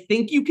performance that I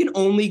think you can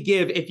only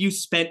give if you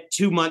spent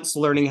 2 months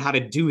learning how to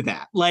do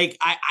that. Like,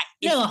 I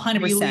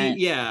 100%. Really,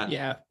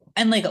 yeah.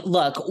 And like,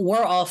 look,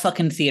 we're all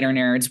fucking theater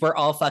nerds. We're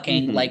all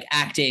fucking like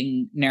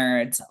acting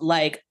nerds.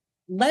 Like,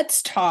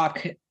 let's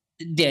talk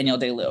Daniel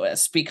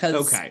Day-Lewis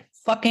because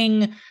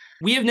fucking...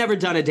 We have never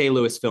done a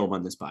Day-Lewis film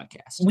on this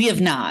podcast. We have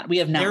not.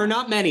 There are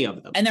not many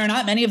of them. And there are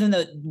not many of them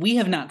that we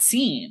have not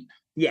seen.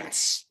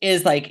 Yes.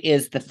 Is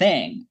the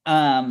thing.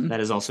 That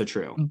is also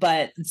true.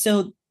 But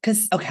so,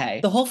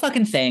 the whole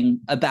fucking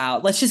thing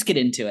about, let's just get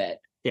into it.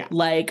 Yeah.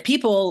 Like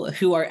people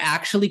who are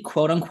actually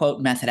quote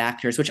unquote method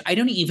actors, which I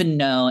don't even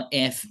know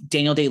if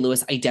Daniel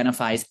Day-Lewis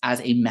identifies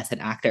as a method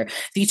actor.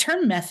 The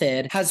term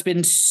method has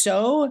been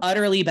so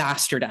utterly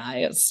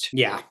bastardized.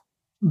 Yeah.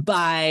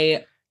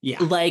 by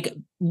like,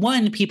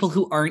 one, people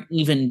who aren't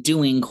even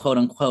doing quote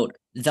unquote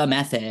the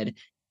method,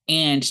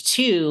 and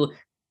two,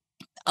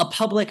 a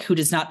public who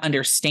does not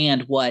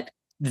understand what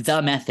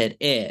the method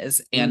is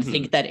and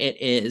think that it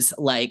is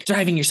like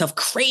driving yourself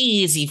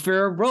crazy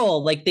for a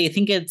role. Like, they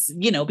think it's,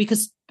 you know,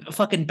 because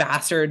fucking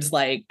bastards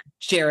like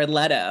Jared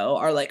Leto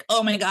are like,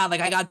 oh my God,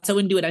 like I got so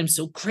into it, I'm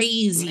so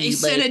crazy. I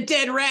sent a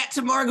dead rat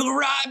to Margot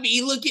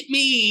Robbie. Look at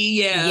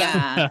me.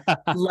 Yeah.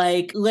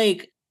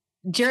 like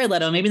Jared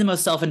Leto, maybe the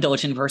most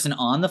self-indulgent person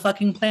on the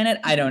fucking planet.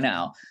 I don't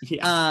know.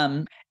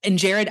 And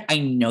Jared, I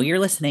know you're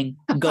listening.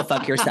 Go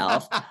fuck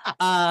yourself.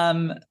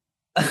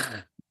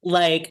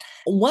 Like,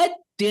 what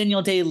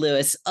Daniel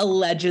Day-Lewis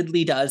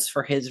allegedly does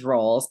for his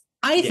roles,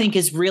 I think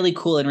is really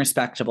cool and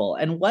respectable.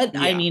 And what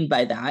I mean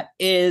by that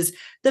is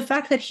the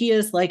fact that he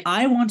is like,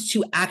 I want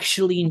to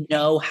actually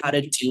know how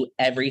to do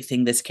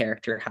everything this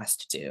character has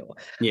to do.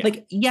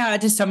 Like,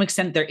 to some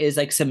extent, there is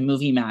like some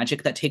movie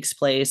magic that takes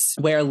place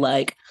where,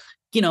 like,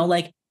 you know,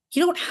 like,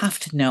 you don't have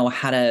to know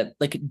how to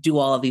like do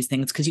all of these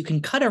things because you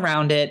can cut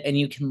around it and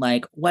you can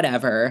like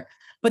whatever.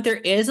 But there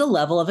is a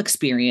level of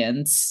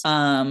experience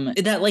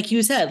that, like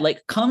you said,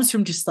 like comes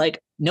from just like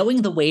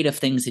knowing the weight of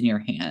things in your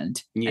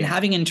hand and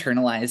having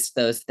internalized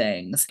those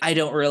things. I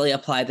don't really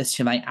apply this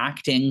to my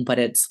acting, but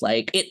it's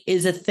like, it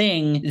is a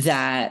thing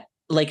that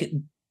like,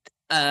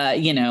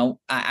 you know,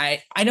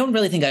 I don't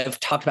really think I've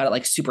talked about it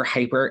like super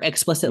hyper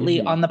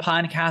explicitly on the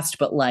podcast,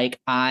 but like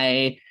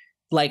I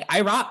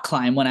rock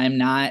climb when I'm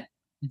not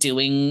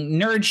doing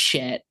nerd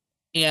shit.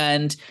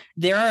 And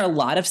there are a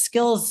lot of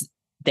skills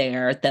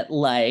there that,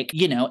 like,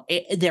 you know,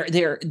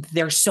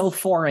 they're so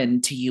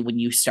foreign to you when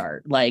you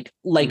start, like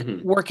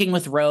working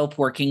with rope,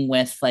 working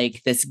with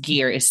like this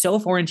gear is so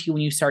foreign to you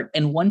when you start.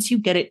 And once you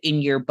get it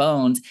in your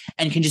bones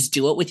and can just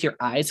do it with your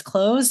eyes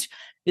closed,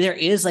 there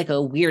is like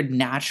a weird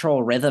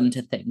natural rhythm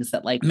to things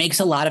that like makes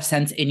a lot of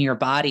sense in your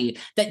body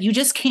that you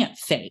just can't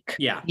fake.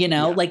 You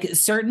know, like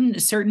certain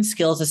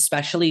skills,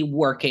 especially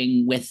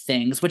working with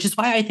things, which is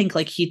why I think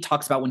like he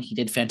talks about when he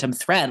did Phantom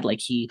Thread, like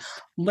he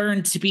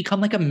learned to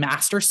become like a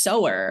master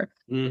sewer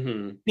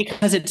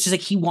because it's just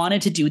like he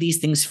wanted to do these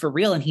things for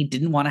real and he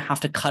didn't want to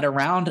have to cut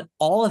around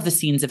all of the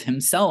scenes of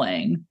him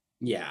sewing.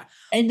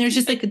 And there's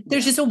just like,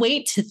 there's just a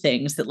weight to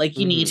things that like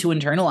you need to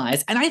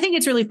internalize. And I think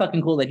it's really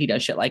fucking cool that he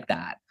does shit like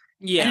that.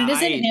 And it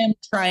isn't him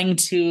trying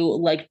to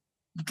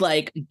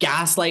like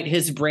gaslight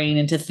his brain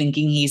into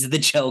thinking he's the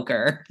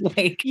Joker.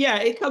 Like,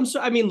 it comes.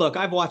 I mean, look,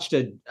 I've watched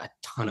a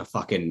ton of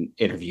fucking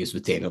interviews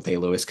with Daniel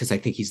Day-Lewis because I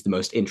think he's the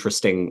most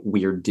interesting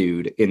weird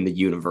dude in the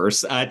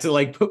universe. To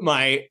like put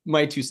my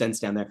 2 cents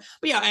down there.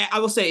 But yeah, I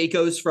will say it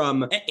goes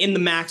from in the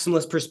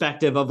maximalist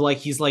perspective of like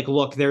he's like,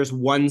 look, there's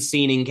one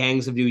scene in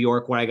Gangs of New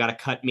York where I got to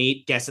cut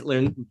meat. Guess it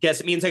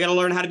means I got to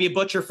learn how to be a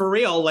butcher for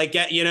real. Like,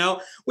 you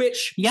know,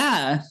 which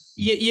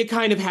you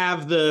kind of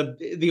have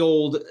the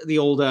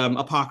old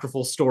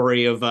apocryphal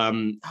story of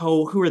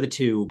who are the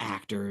two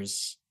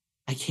actors?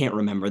 I can't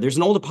remember. There's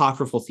an old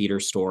apocryphal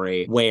theater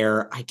story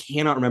where I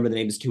cannot remember the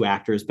names of 2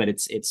 actors, but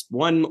it's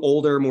one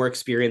older, more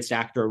experienced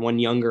actor and one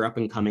younger up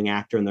and coming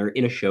actor, and they're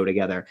in a show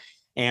together.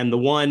 And the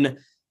one,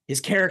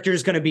 his character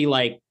is going to be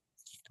like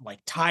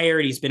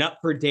tired. He's been up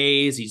for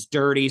days. He's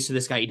dirty. So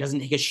this guy, he doesn't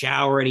take a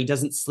shower and he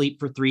doesn't sleep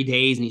for 3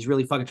 days. And he's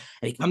really fucking,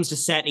 and he comes to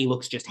set and he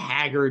looks just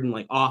haggard and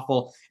like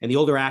awful. And the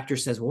older actor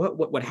says,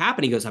 what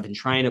happened? He goes, I've been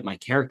trying to, my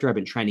character, I've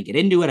been trying to get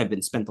into it. I've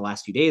been spent the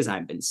last few days.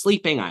 I've been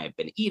sleeping. I've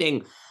been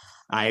eating.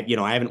 I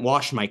haven't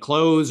washed my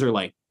clothes or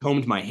like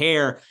combed my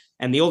hair.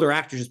 And the older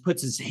actor just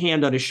puts his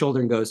hand on his shoulder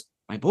and goes,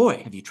 my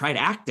boy, have you tried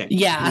acting?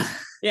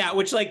 Yeah,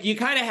 which like you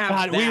kind of have.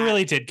 God, we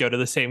really did go to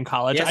the same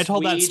college. Yes, I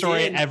told that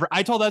story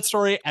I told that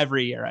story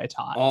every year I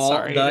taught. All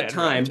the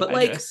time. But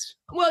like,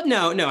 well,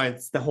 no,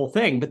 it's the whole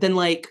thing. But then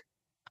like,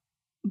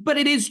 but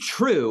it is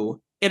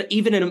true.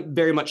 Even in a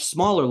very much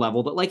smaller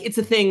level, but like it's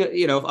a thing,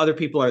 you know, if other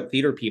people are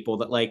theater people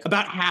that like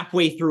about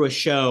halfway through a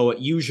show,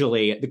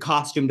 usually the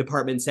costume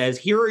department says,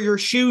 here are your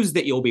shoes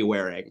that you'll be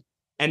wearing.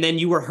 And then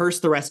you rehearse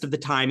the rest of the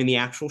time in the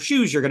actual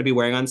shoes you're going to be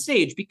wearing on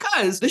stage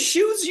because the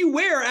shoes you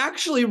wear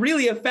actually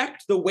really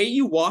affect the way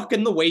you walk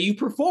and the way you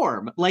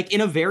perform, like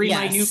in a very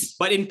minute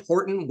but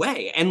important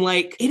way. And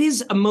like it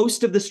is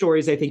most of the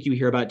stories I think you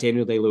hear about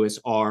Daniel Day-Lewis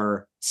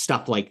are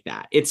stuff like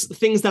that. It's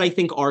things that I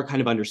think are kind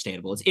of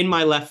understandable. It's in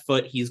my left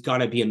foot. He's going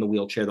to be in the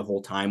wheelchair the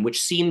whole time,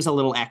 which seems a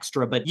little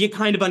extra, but you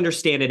kind of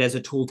understand it as a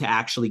tool to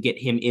actually get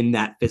him in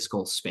that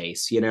physical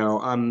space, you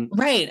know?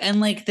 Right. And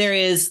like there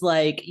is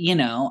like, you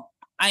know,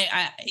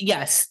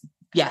 yes,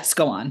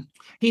 go on.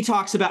 He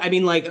talks about, I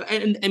mean, like,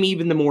 and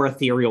even the more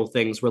ethereal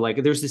things where,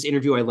 like, there's this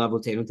interview I love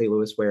with Daniel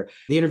Day-Lewis where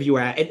the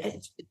interviewer,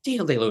 and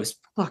Daniel Day-Lewis,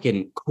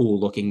 fucking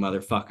cool-looking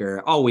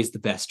motherfucker, always the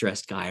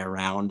best-dressed guy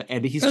around,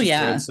 and he's just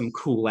wearing some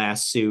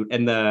cool-ass suit,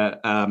 and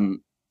the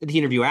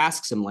interviewer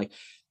asks him, like,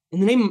 in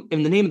the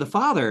name of the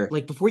Father,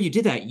 like, before you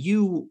did that,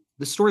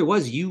 the story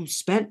was you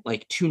spent,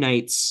 like, 2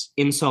 nights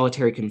in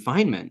solitary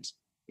confinement.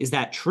 Is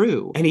that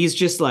true? And he's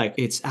just like,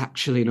 it's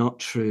actually not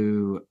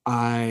true.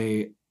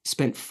 I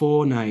spent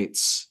 4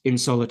 nights in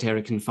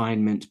solitary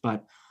confinement,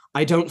 but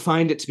I don't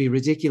find it to be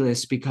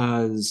ridiculous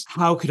because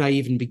how could I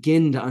even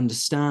begin to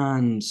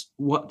understand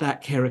what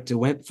that character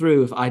went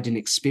through if I didn't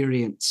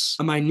experience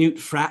a minute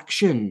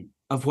fraction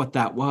of what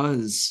that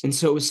was? And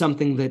so it was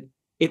something that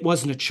it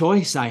wasn't a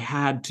choice. I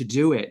had to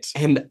do it.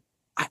 And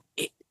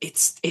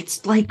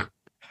it's like,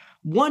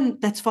 one,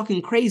 that's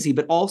fucking crazy,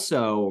 but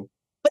also...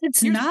 But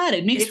it's not.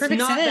 It makes perfect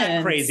sense. It's not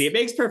that crazy. It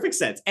makes perfect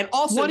sense. And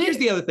also, here's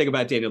the other thing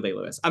about Daniel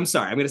Day-Lewis. I'm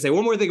sorry. I'm going to say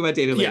one more thing about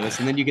Daniel Day-Lewis,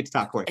 and then you get to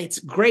talk more. It's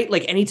great,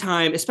 like,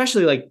 anytime,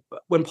 especially, like,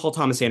 when Paul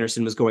Thomas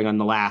Anderson was going on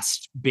the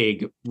last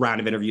big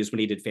round of interviews when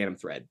he did Phantom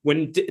Thread.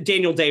 When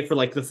Daniel Day, for,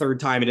 like, the third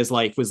time in his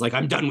life, was like,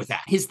 I'm done with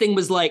that. His thing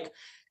was, like,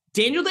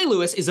 Daniel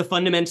Day-Lewis is a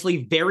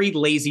fundamentally very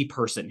lazy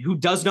person who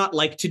does not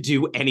like to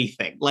do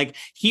anything. Like,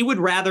 he would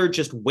rather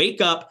just wake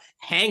up,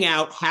 hang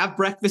out, have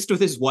breakfast with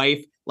his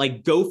wife,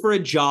 like go for a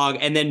jog,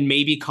 and then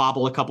maybe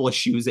cobble a couple of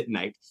shoes at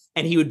night.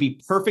 And he would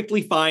be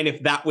perfectly fine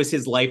if that was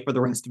his life for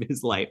the rest of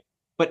his life.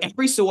 But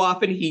every so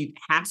often he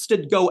has to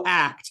go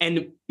act.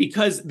 And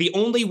because the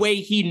only way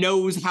he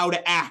knows how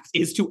to act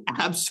is to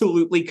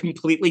absolutely,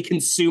 completely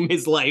consume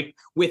his life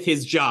with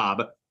his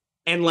job.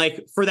 And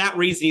like, for that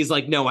reason, he's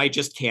like, no, I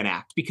just can't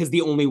act because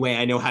the only way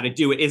I know how to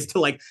do it is to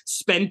like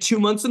spend 2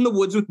 months in the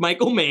woods with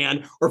Michael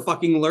Mann or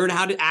fucking learn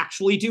how to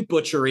actually do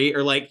butchery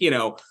or like, you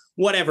know,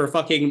 whatever,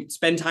 fucking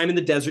spend time in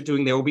the desert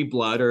doing There Will Be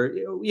Blood or,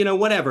 you know,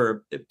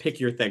 whatever, pick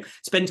your thing.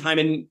 Spend time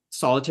in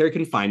solitary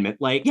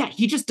confinement. Like, yeah,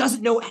 he just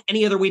doesn't know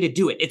any other way to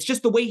do it. It's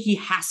just the way he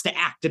has to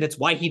act. And it's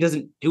why he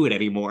doesn't do it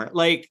anymore.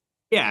 Like,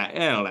 yeah, I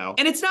don't know.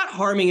 And it's not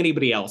harming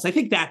anybody else. I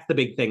think that's the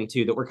big thing,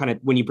 too, that we're kind of,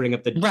 when you bring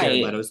up the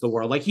Jared Leto's the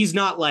world, like, he's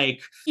not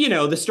like, you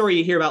know, the story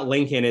you hear about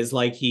Lincoln is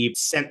like he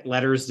sent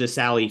letters to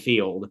Sally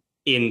Field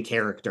in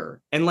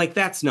character. And like,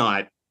 that's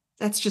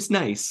just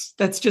nice.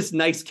 That's just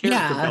nice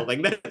character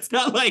building. That's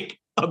not like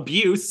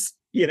abuse,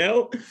 you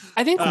know?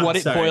 I think what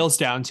it boils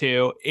down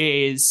to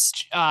is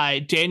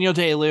Daniel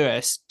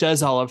Day-Lewis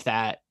does all of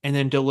that and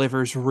then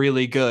delivers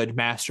really good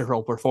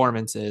masterful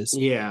performances.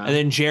 Yeah. And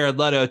then Jared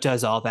Leto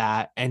does all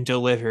that and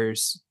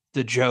delivers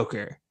the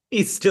Joker.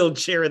 He's still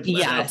Jared Leto.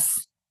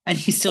 Yes. And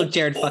he's still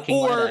Jared fucking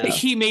Leto. Or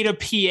he made a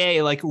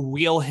PA like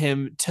wheel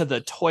him to the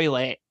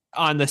toilet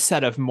on the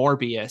set of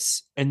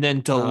Morbius and then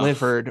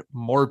delivered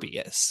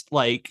Morbius.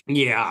 Like,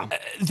 yeah,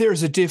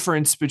 there's a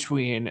difference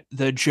between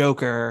the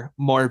Joker,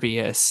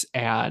 Morbius,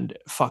 and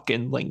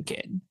fucking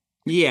Lincoln.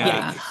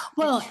 Yeah.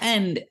 Well,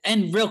 and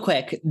real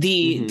quick,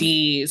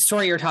 the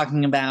story you're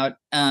talking about,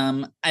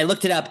 I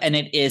looked it up and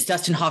it is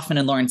Dustin Hoffman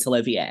and Laurence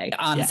Olivier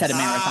on the set of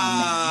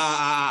Marathon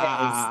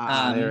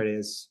Man. There it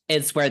is.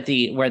 It's where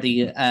the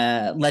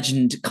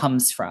legend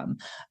comes from.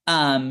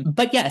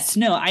 But yes,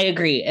 no, I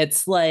agree.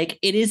 It's like,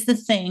 it is the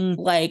thing,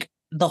 like,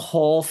 the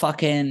whole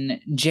fucking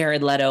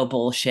Jared Leto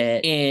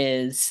bullshit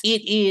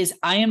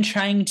I am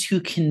trying to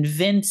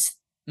convince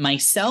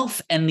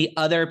myself and the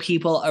other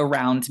people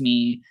around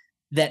me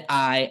that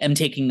I am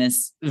taking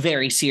this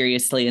very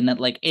seriously and that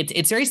like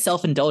it's very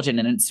self-indulgent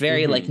and it's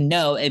very like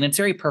no, and it's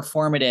very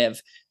performative.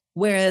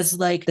 Whereas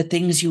like the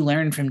things you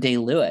learn from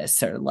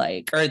Day-Lewis are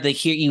like, or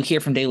you hear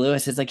from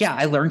Day-Lewis is like, yeah,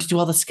 I learned to do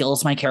all the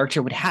skills my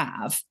character would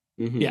have.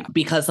 Yeah.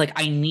 Because like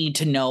I need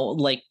to know,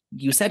 like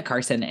you said,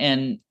 Carson,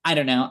 and I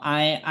don't know.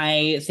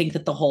 I think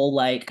that the whole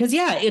like, because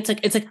yeah, it's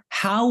like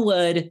how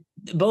would,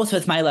 both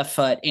with My Left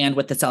Foot and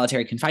with the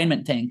solitary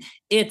confinement thing,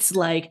 it's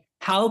like,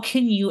 how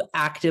can you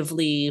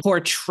actively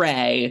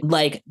portray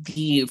like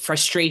the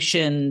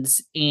frustrations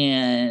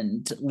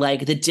and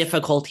like the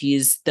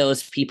difficulties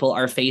those people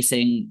are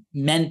facing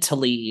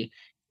mentally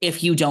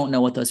if you don't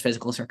know what those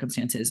physical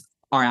circumstances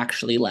are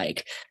actually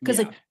like? Because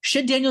like,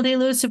 should Daniel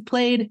Day-Lewis have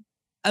played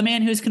a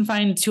man who's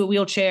confined to a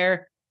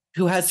wheelchair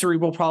who has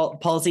cerebral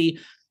palsy?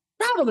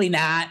 Probably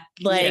not.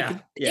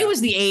 Like, it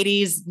was the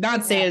 80s.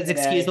 Not saying it's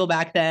excusable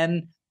back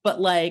then,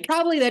 but like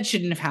probably that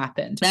shouldn't have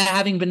happened. That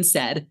having been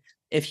said,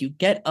 if you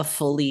get a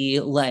fully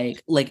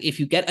like if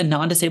you get a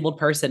non-disabled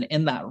person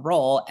in that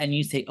role and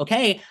you say,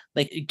 okay,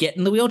 like get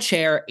in the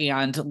wheelchair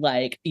and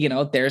like, you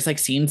know, there's like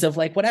scenes of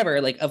like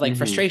whatever, like of like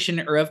frustration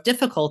or of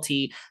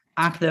difficulty,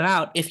 act them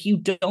out. If you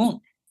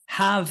don't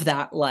have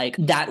that like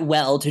that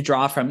well to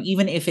draw from,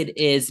 even if it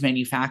is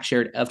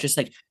manufactured, of just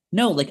like,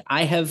 no, like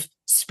I have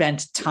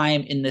spent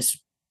time in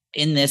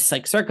this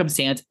like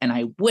circumstance and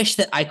I wish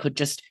that I could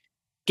just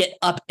get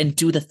up and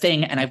do the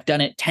thing and I've done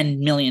it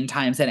 10 million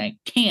times and I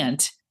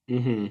can't.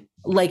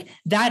 Like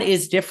that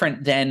is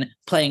different than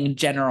playing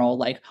general,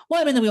 like,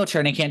 well, I'm in the wheelchair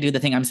and I can't do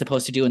the thing I'm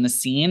supposed to do in the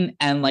scene.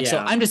 And like, so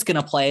I'm just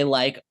going to play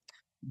like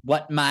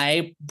what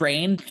my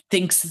brain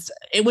thinks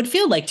it would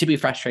feel like to be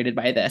frustrated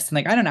by this. And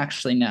like, I don't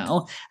actually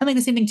know. And like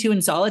the same thing too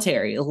in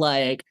solitary,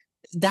 like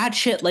that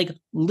shit, like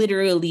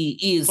literally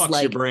is fucks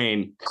like your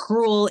brain.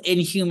 Cruel,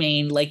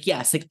 inhumane. Like,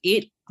 yes, like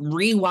it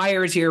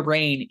rewires your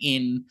brain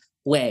in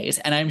ways.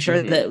 And I'm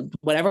sure that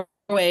whatever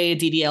way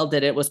DDL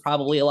did it was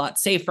probably a lot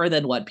safer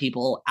than what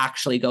people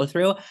actually go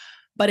through.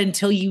 But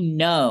until you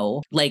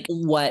know like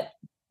what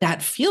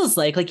that feels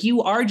like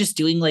you are just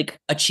doing like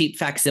a cheap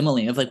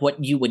facsimile of like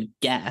what you would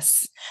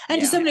guess.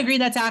 And to some degree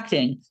that's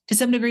acting. To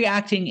some degree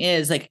acting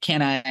is like,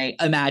 can I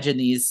imagine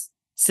these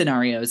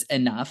scenarios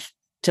enough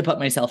to put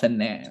myself in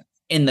there,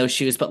 in those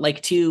shoes, but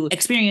like to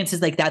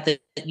experiences like that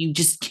you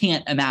just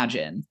can't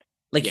imagine.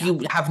 Like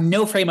you have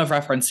no frame of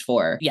reference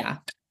for. Yeah.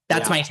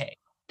 That's my take.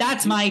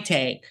 That's my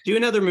take. Do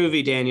another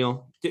movie,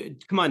 Daniel.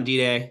 Come on,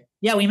 D-Day.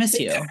 Yeah, we miss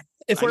you.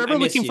 If we're ever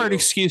looking for an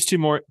excuse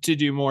to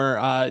do more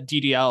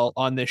DDL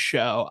on this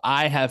show,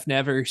 I have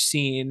never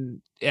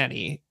seen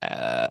any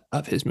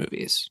of his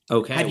movies.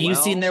 Okay. Have you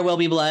seen There Will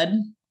Be Blood?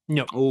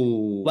 No.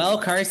 Oh. Well,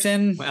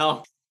 Carson.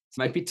 Well,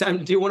 might be time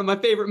to do one of my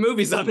favorite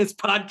movies on this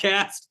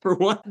podcast for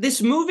one.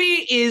 This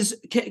movie is.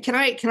 Can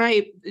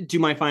I do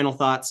my final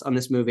thoughts on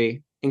this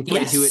movie and do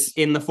it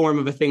in the form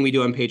of a thing we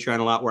do on Patreon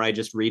a lot, where I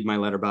just read my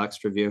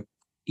Letterboxd review?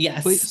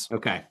 Yes, please.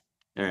 Okay.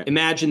 All right.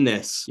 Imagine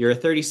this: you're a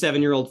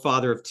 37-year-old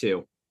father of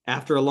two.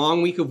 After a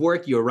long week of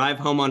work, you arrive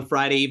home on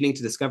Friday evening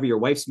to discover your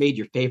wife's made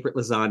your favorite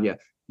lasagna.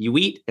 You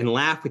eat and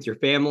laugh with your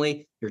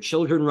family. Your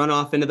children run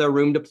off into their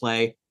room to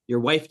play. Your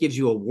wife gives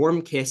you a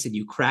warm kiss, and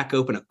you crack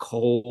open a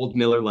cold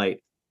Miller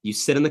Lite. You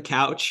sit on the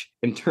couch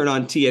and turn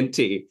on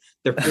TNT.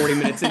 They're 40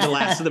 minutes into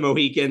Last of the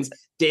Mohicans.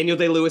 Daniel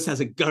Day-Lewis has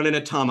a gun and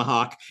a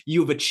tomahawk.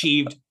 You've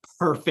achieved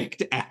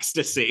perfect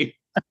ecstasy.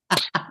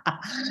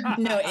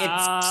 No,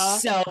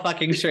 it's so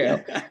fucking true.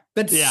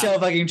 That's so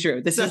fucking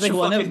true. This is like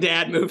one of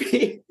dad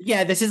movie.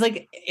 Yeah, this is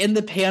like in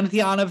the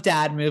pantheon of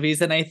dad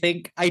movies, and I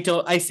think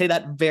I say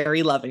that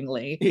very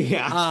lovingly.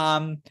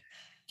 Yeah.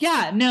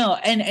 Yeah, no,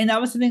 and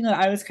that was something that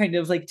I was kind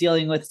of like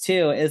dealing with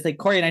too, is like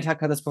Corey and I talked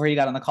about this before you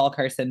got on the call,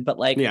 Carson, but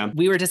like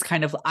we were just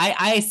kind of,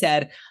 I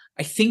said,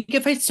 I think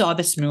if I saw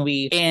this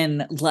movie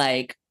in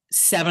like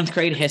 7th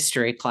grade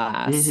history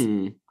class,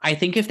 I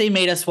think if they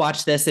made us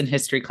watch this in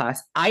history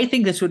class, I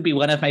think this would be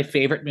one of my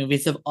favorite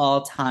movies of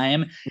all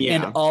time.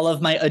 And all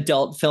of my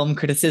adult film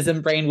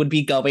criticism brain would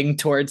be going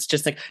towards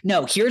just like,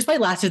 no, here's why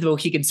Last of the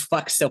Mohicans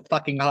fucks so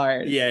fucking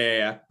hard.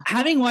 Yeah.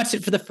 Having watched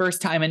it for the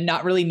first time and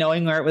not really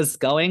knowing where it was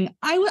going,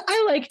 I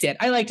liked it.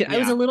 Yeah. I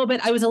was a little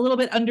bit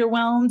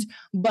underwhelmed,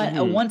 but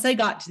once I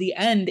got to the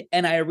end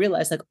and I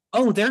realized like,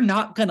 oh,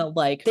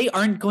 they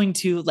aren't going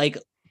to like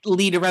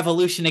lead a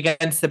revolution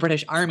against the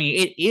British Army.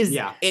 It is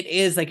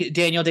like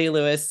Daniel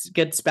Day-Lewis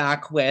gets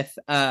back with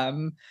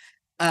Madeline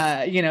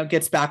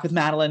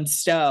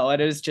Stowe,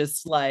 and it was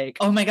just like,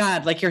 oh my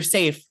god, like you're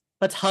safe,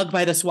 let's hug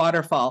by this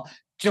waterfall,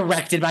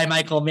 directed by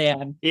Michael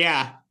Mann.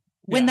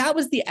 When that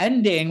was the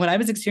ending, when I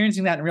was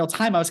experiencing that in real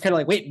time, I was kind of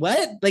like, wait,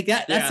 what? Like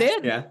that's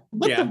it?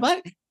 What the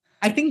fuck?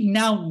 I think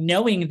now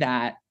knowing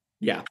that,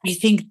 I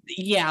think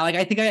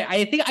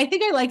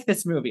I like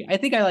this movie. I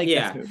think I like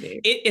this movie.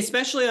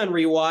 Especially on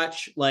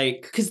rewatch,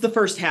 like, because the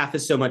first half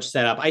is so much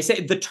set up. I say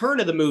the turn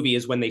of the movie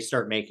is when they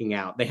start making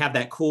out. They have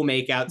that cool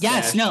makeout.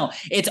 Yes, no,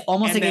 it's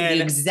almost like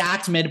the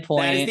exact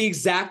midpoint. That is the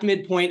exact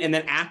midpoint. And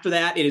then after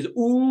that, it is,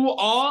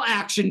 all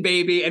action,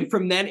 baby. And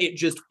from then it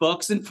just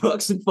fucks and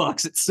fucks and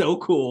fucks. It's so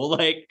cool.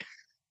 Like,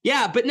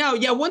 but no,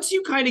 once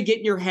you kind of get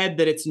in your head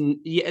that it's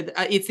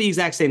the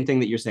exact same thing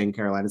that you're saying,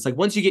 Caroline. It's like,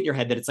 once you get in your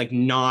head that it's like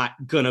not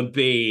gonna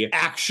be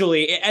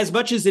actually, as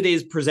much as it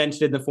is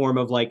presented in the form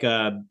of like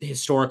a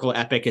historical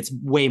epic, it's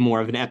way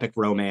more of an epic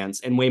romance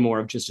and way more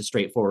of just a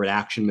straightforward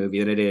action movie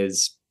than it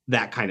is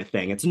that kind of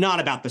thing. It's not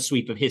about the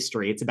sweep of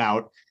history. It's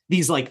about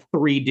these like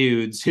 3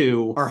 dudes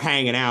who are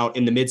hanging out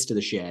in the midst of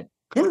the shit.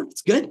 Yeah,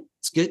 it's good.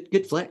 It's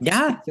good flick.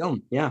 Yeah. Good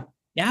film. Yeah.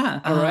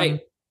 All right.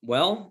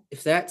 Well,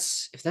 if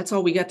that's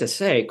all we got to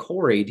say,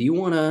 Corey, do you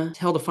want to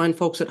tell the fine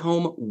folks at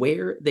home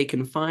where they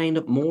can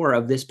find more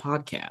of this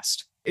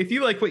podcast? If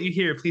you like what you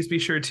hear, please be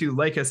sure to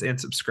like us and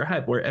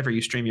subscribe wherever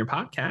you stream your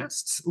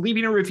podcasts.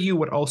 Leaving a review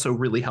would also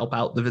really help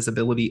out the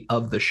visibility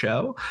of the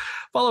show.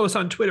 Follow us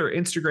on Twitter,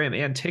 Instagram,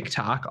 and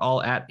TikTok,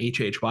 all at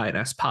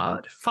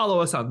HHYNSPod.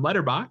 Follow us on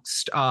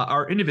Letterboxd.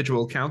 Our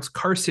individual accounts,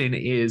 Carson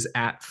is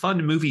at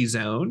Fun Movie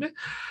Zone.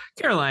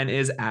 Caroline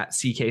is at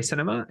CK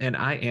Cinema, and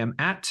I am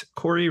at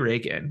Corey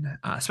Reagan.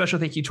 Special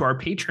thank you to our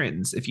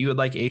patrons. If you would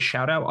like a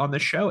shout out on the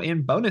show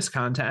and bonus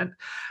content,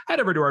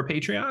 head over to our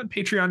Patreon,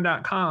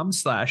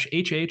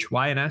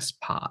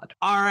 patreon.com/HHYNSPod.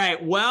 All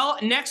right. Well,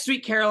 next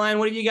week, Caroline,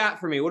 what have you got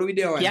for me? What are we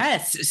doing?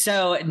 Yes.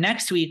 So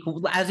next week,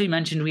 as we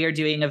mentioned, we are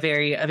doing a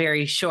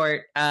very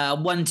short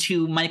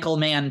 1-2 Michael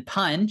Mann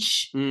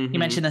punch. You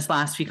mentioned this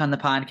last week on the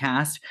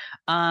podcast.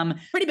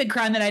 Pretty big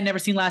crime that I'd never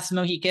seen, Last of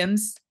the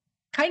Mohicans.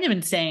 Kind of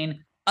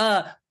insane.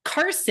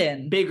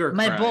 Carson, bigger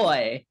my crime.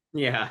 Boy.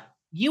 Yeah.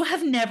 You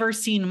have never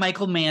seen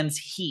Michael Mann's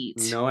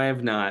Heat. No, I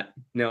have not.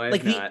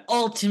 Like the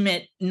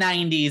ultimate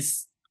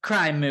 90s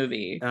crime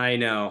movie. I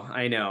know.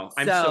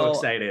 I'm so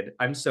excited.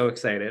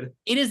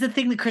 It is the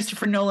thing that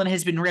Christopher Nolan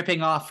has been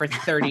ripping off for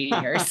 30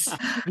 years.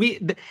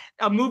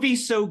 A movie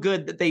so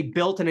good that they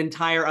built an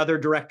entire other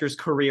director's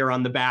career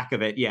on the back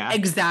of it. Yeah,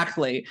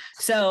 exactly.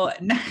 So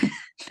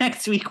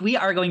next week we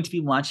are going to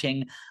be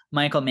watching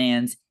Michael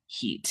Mann's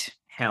Heat.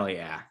 Hell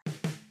yeah.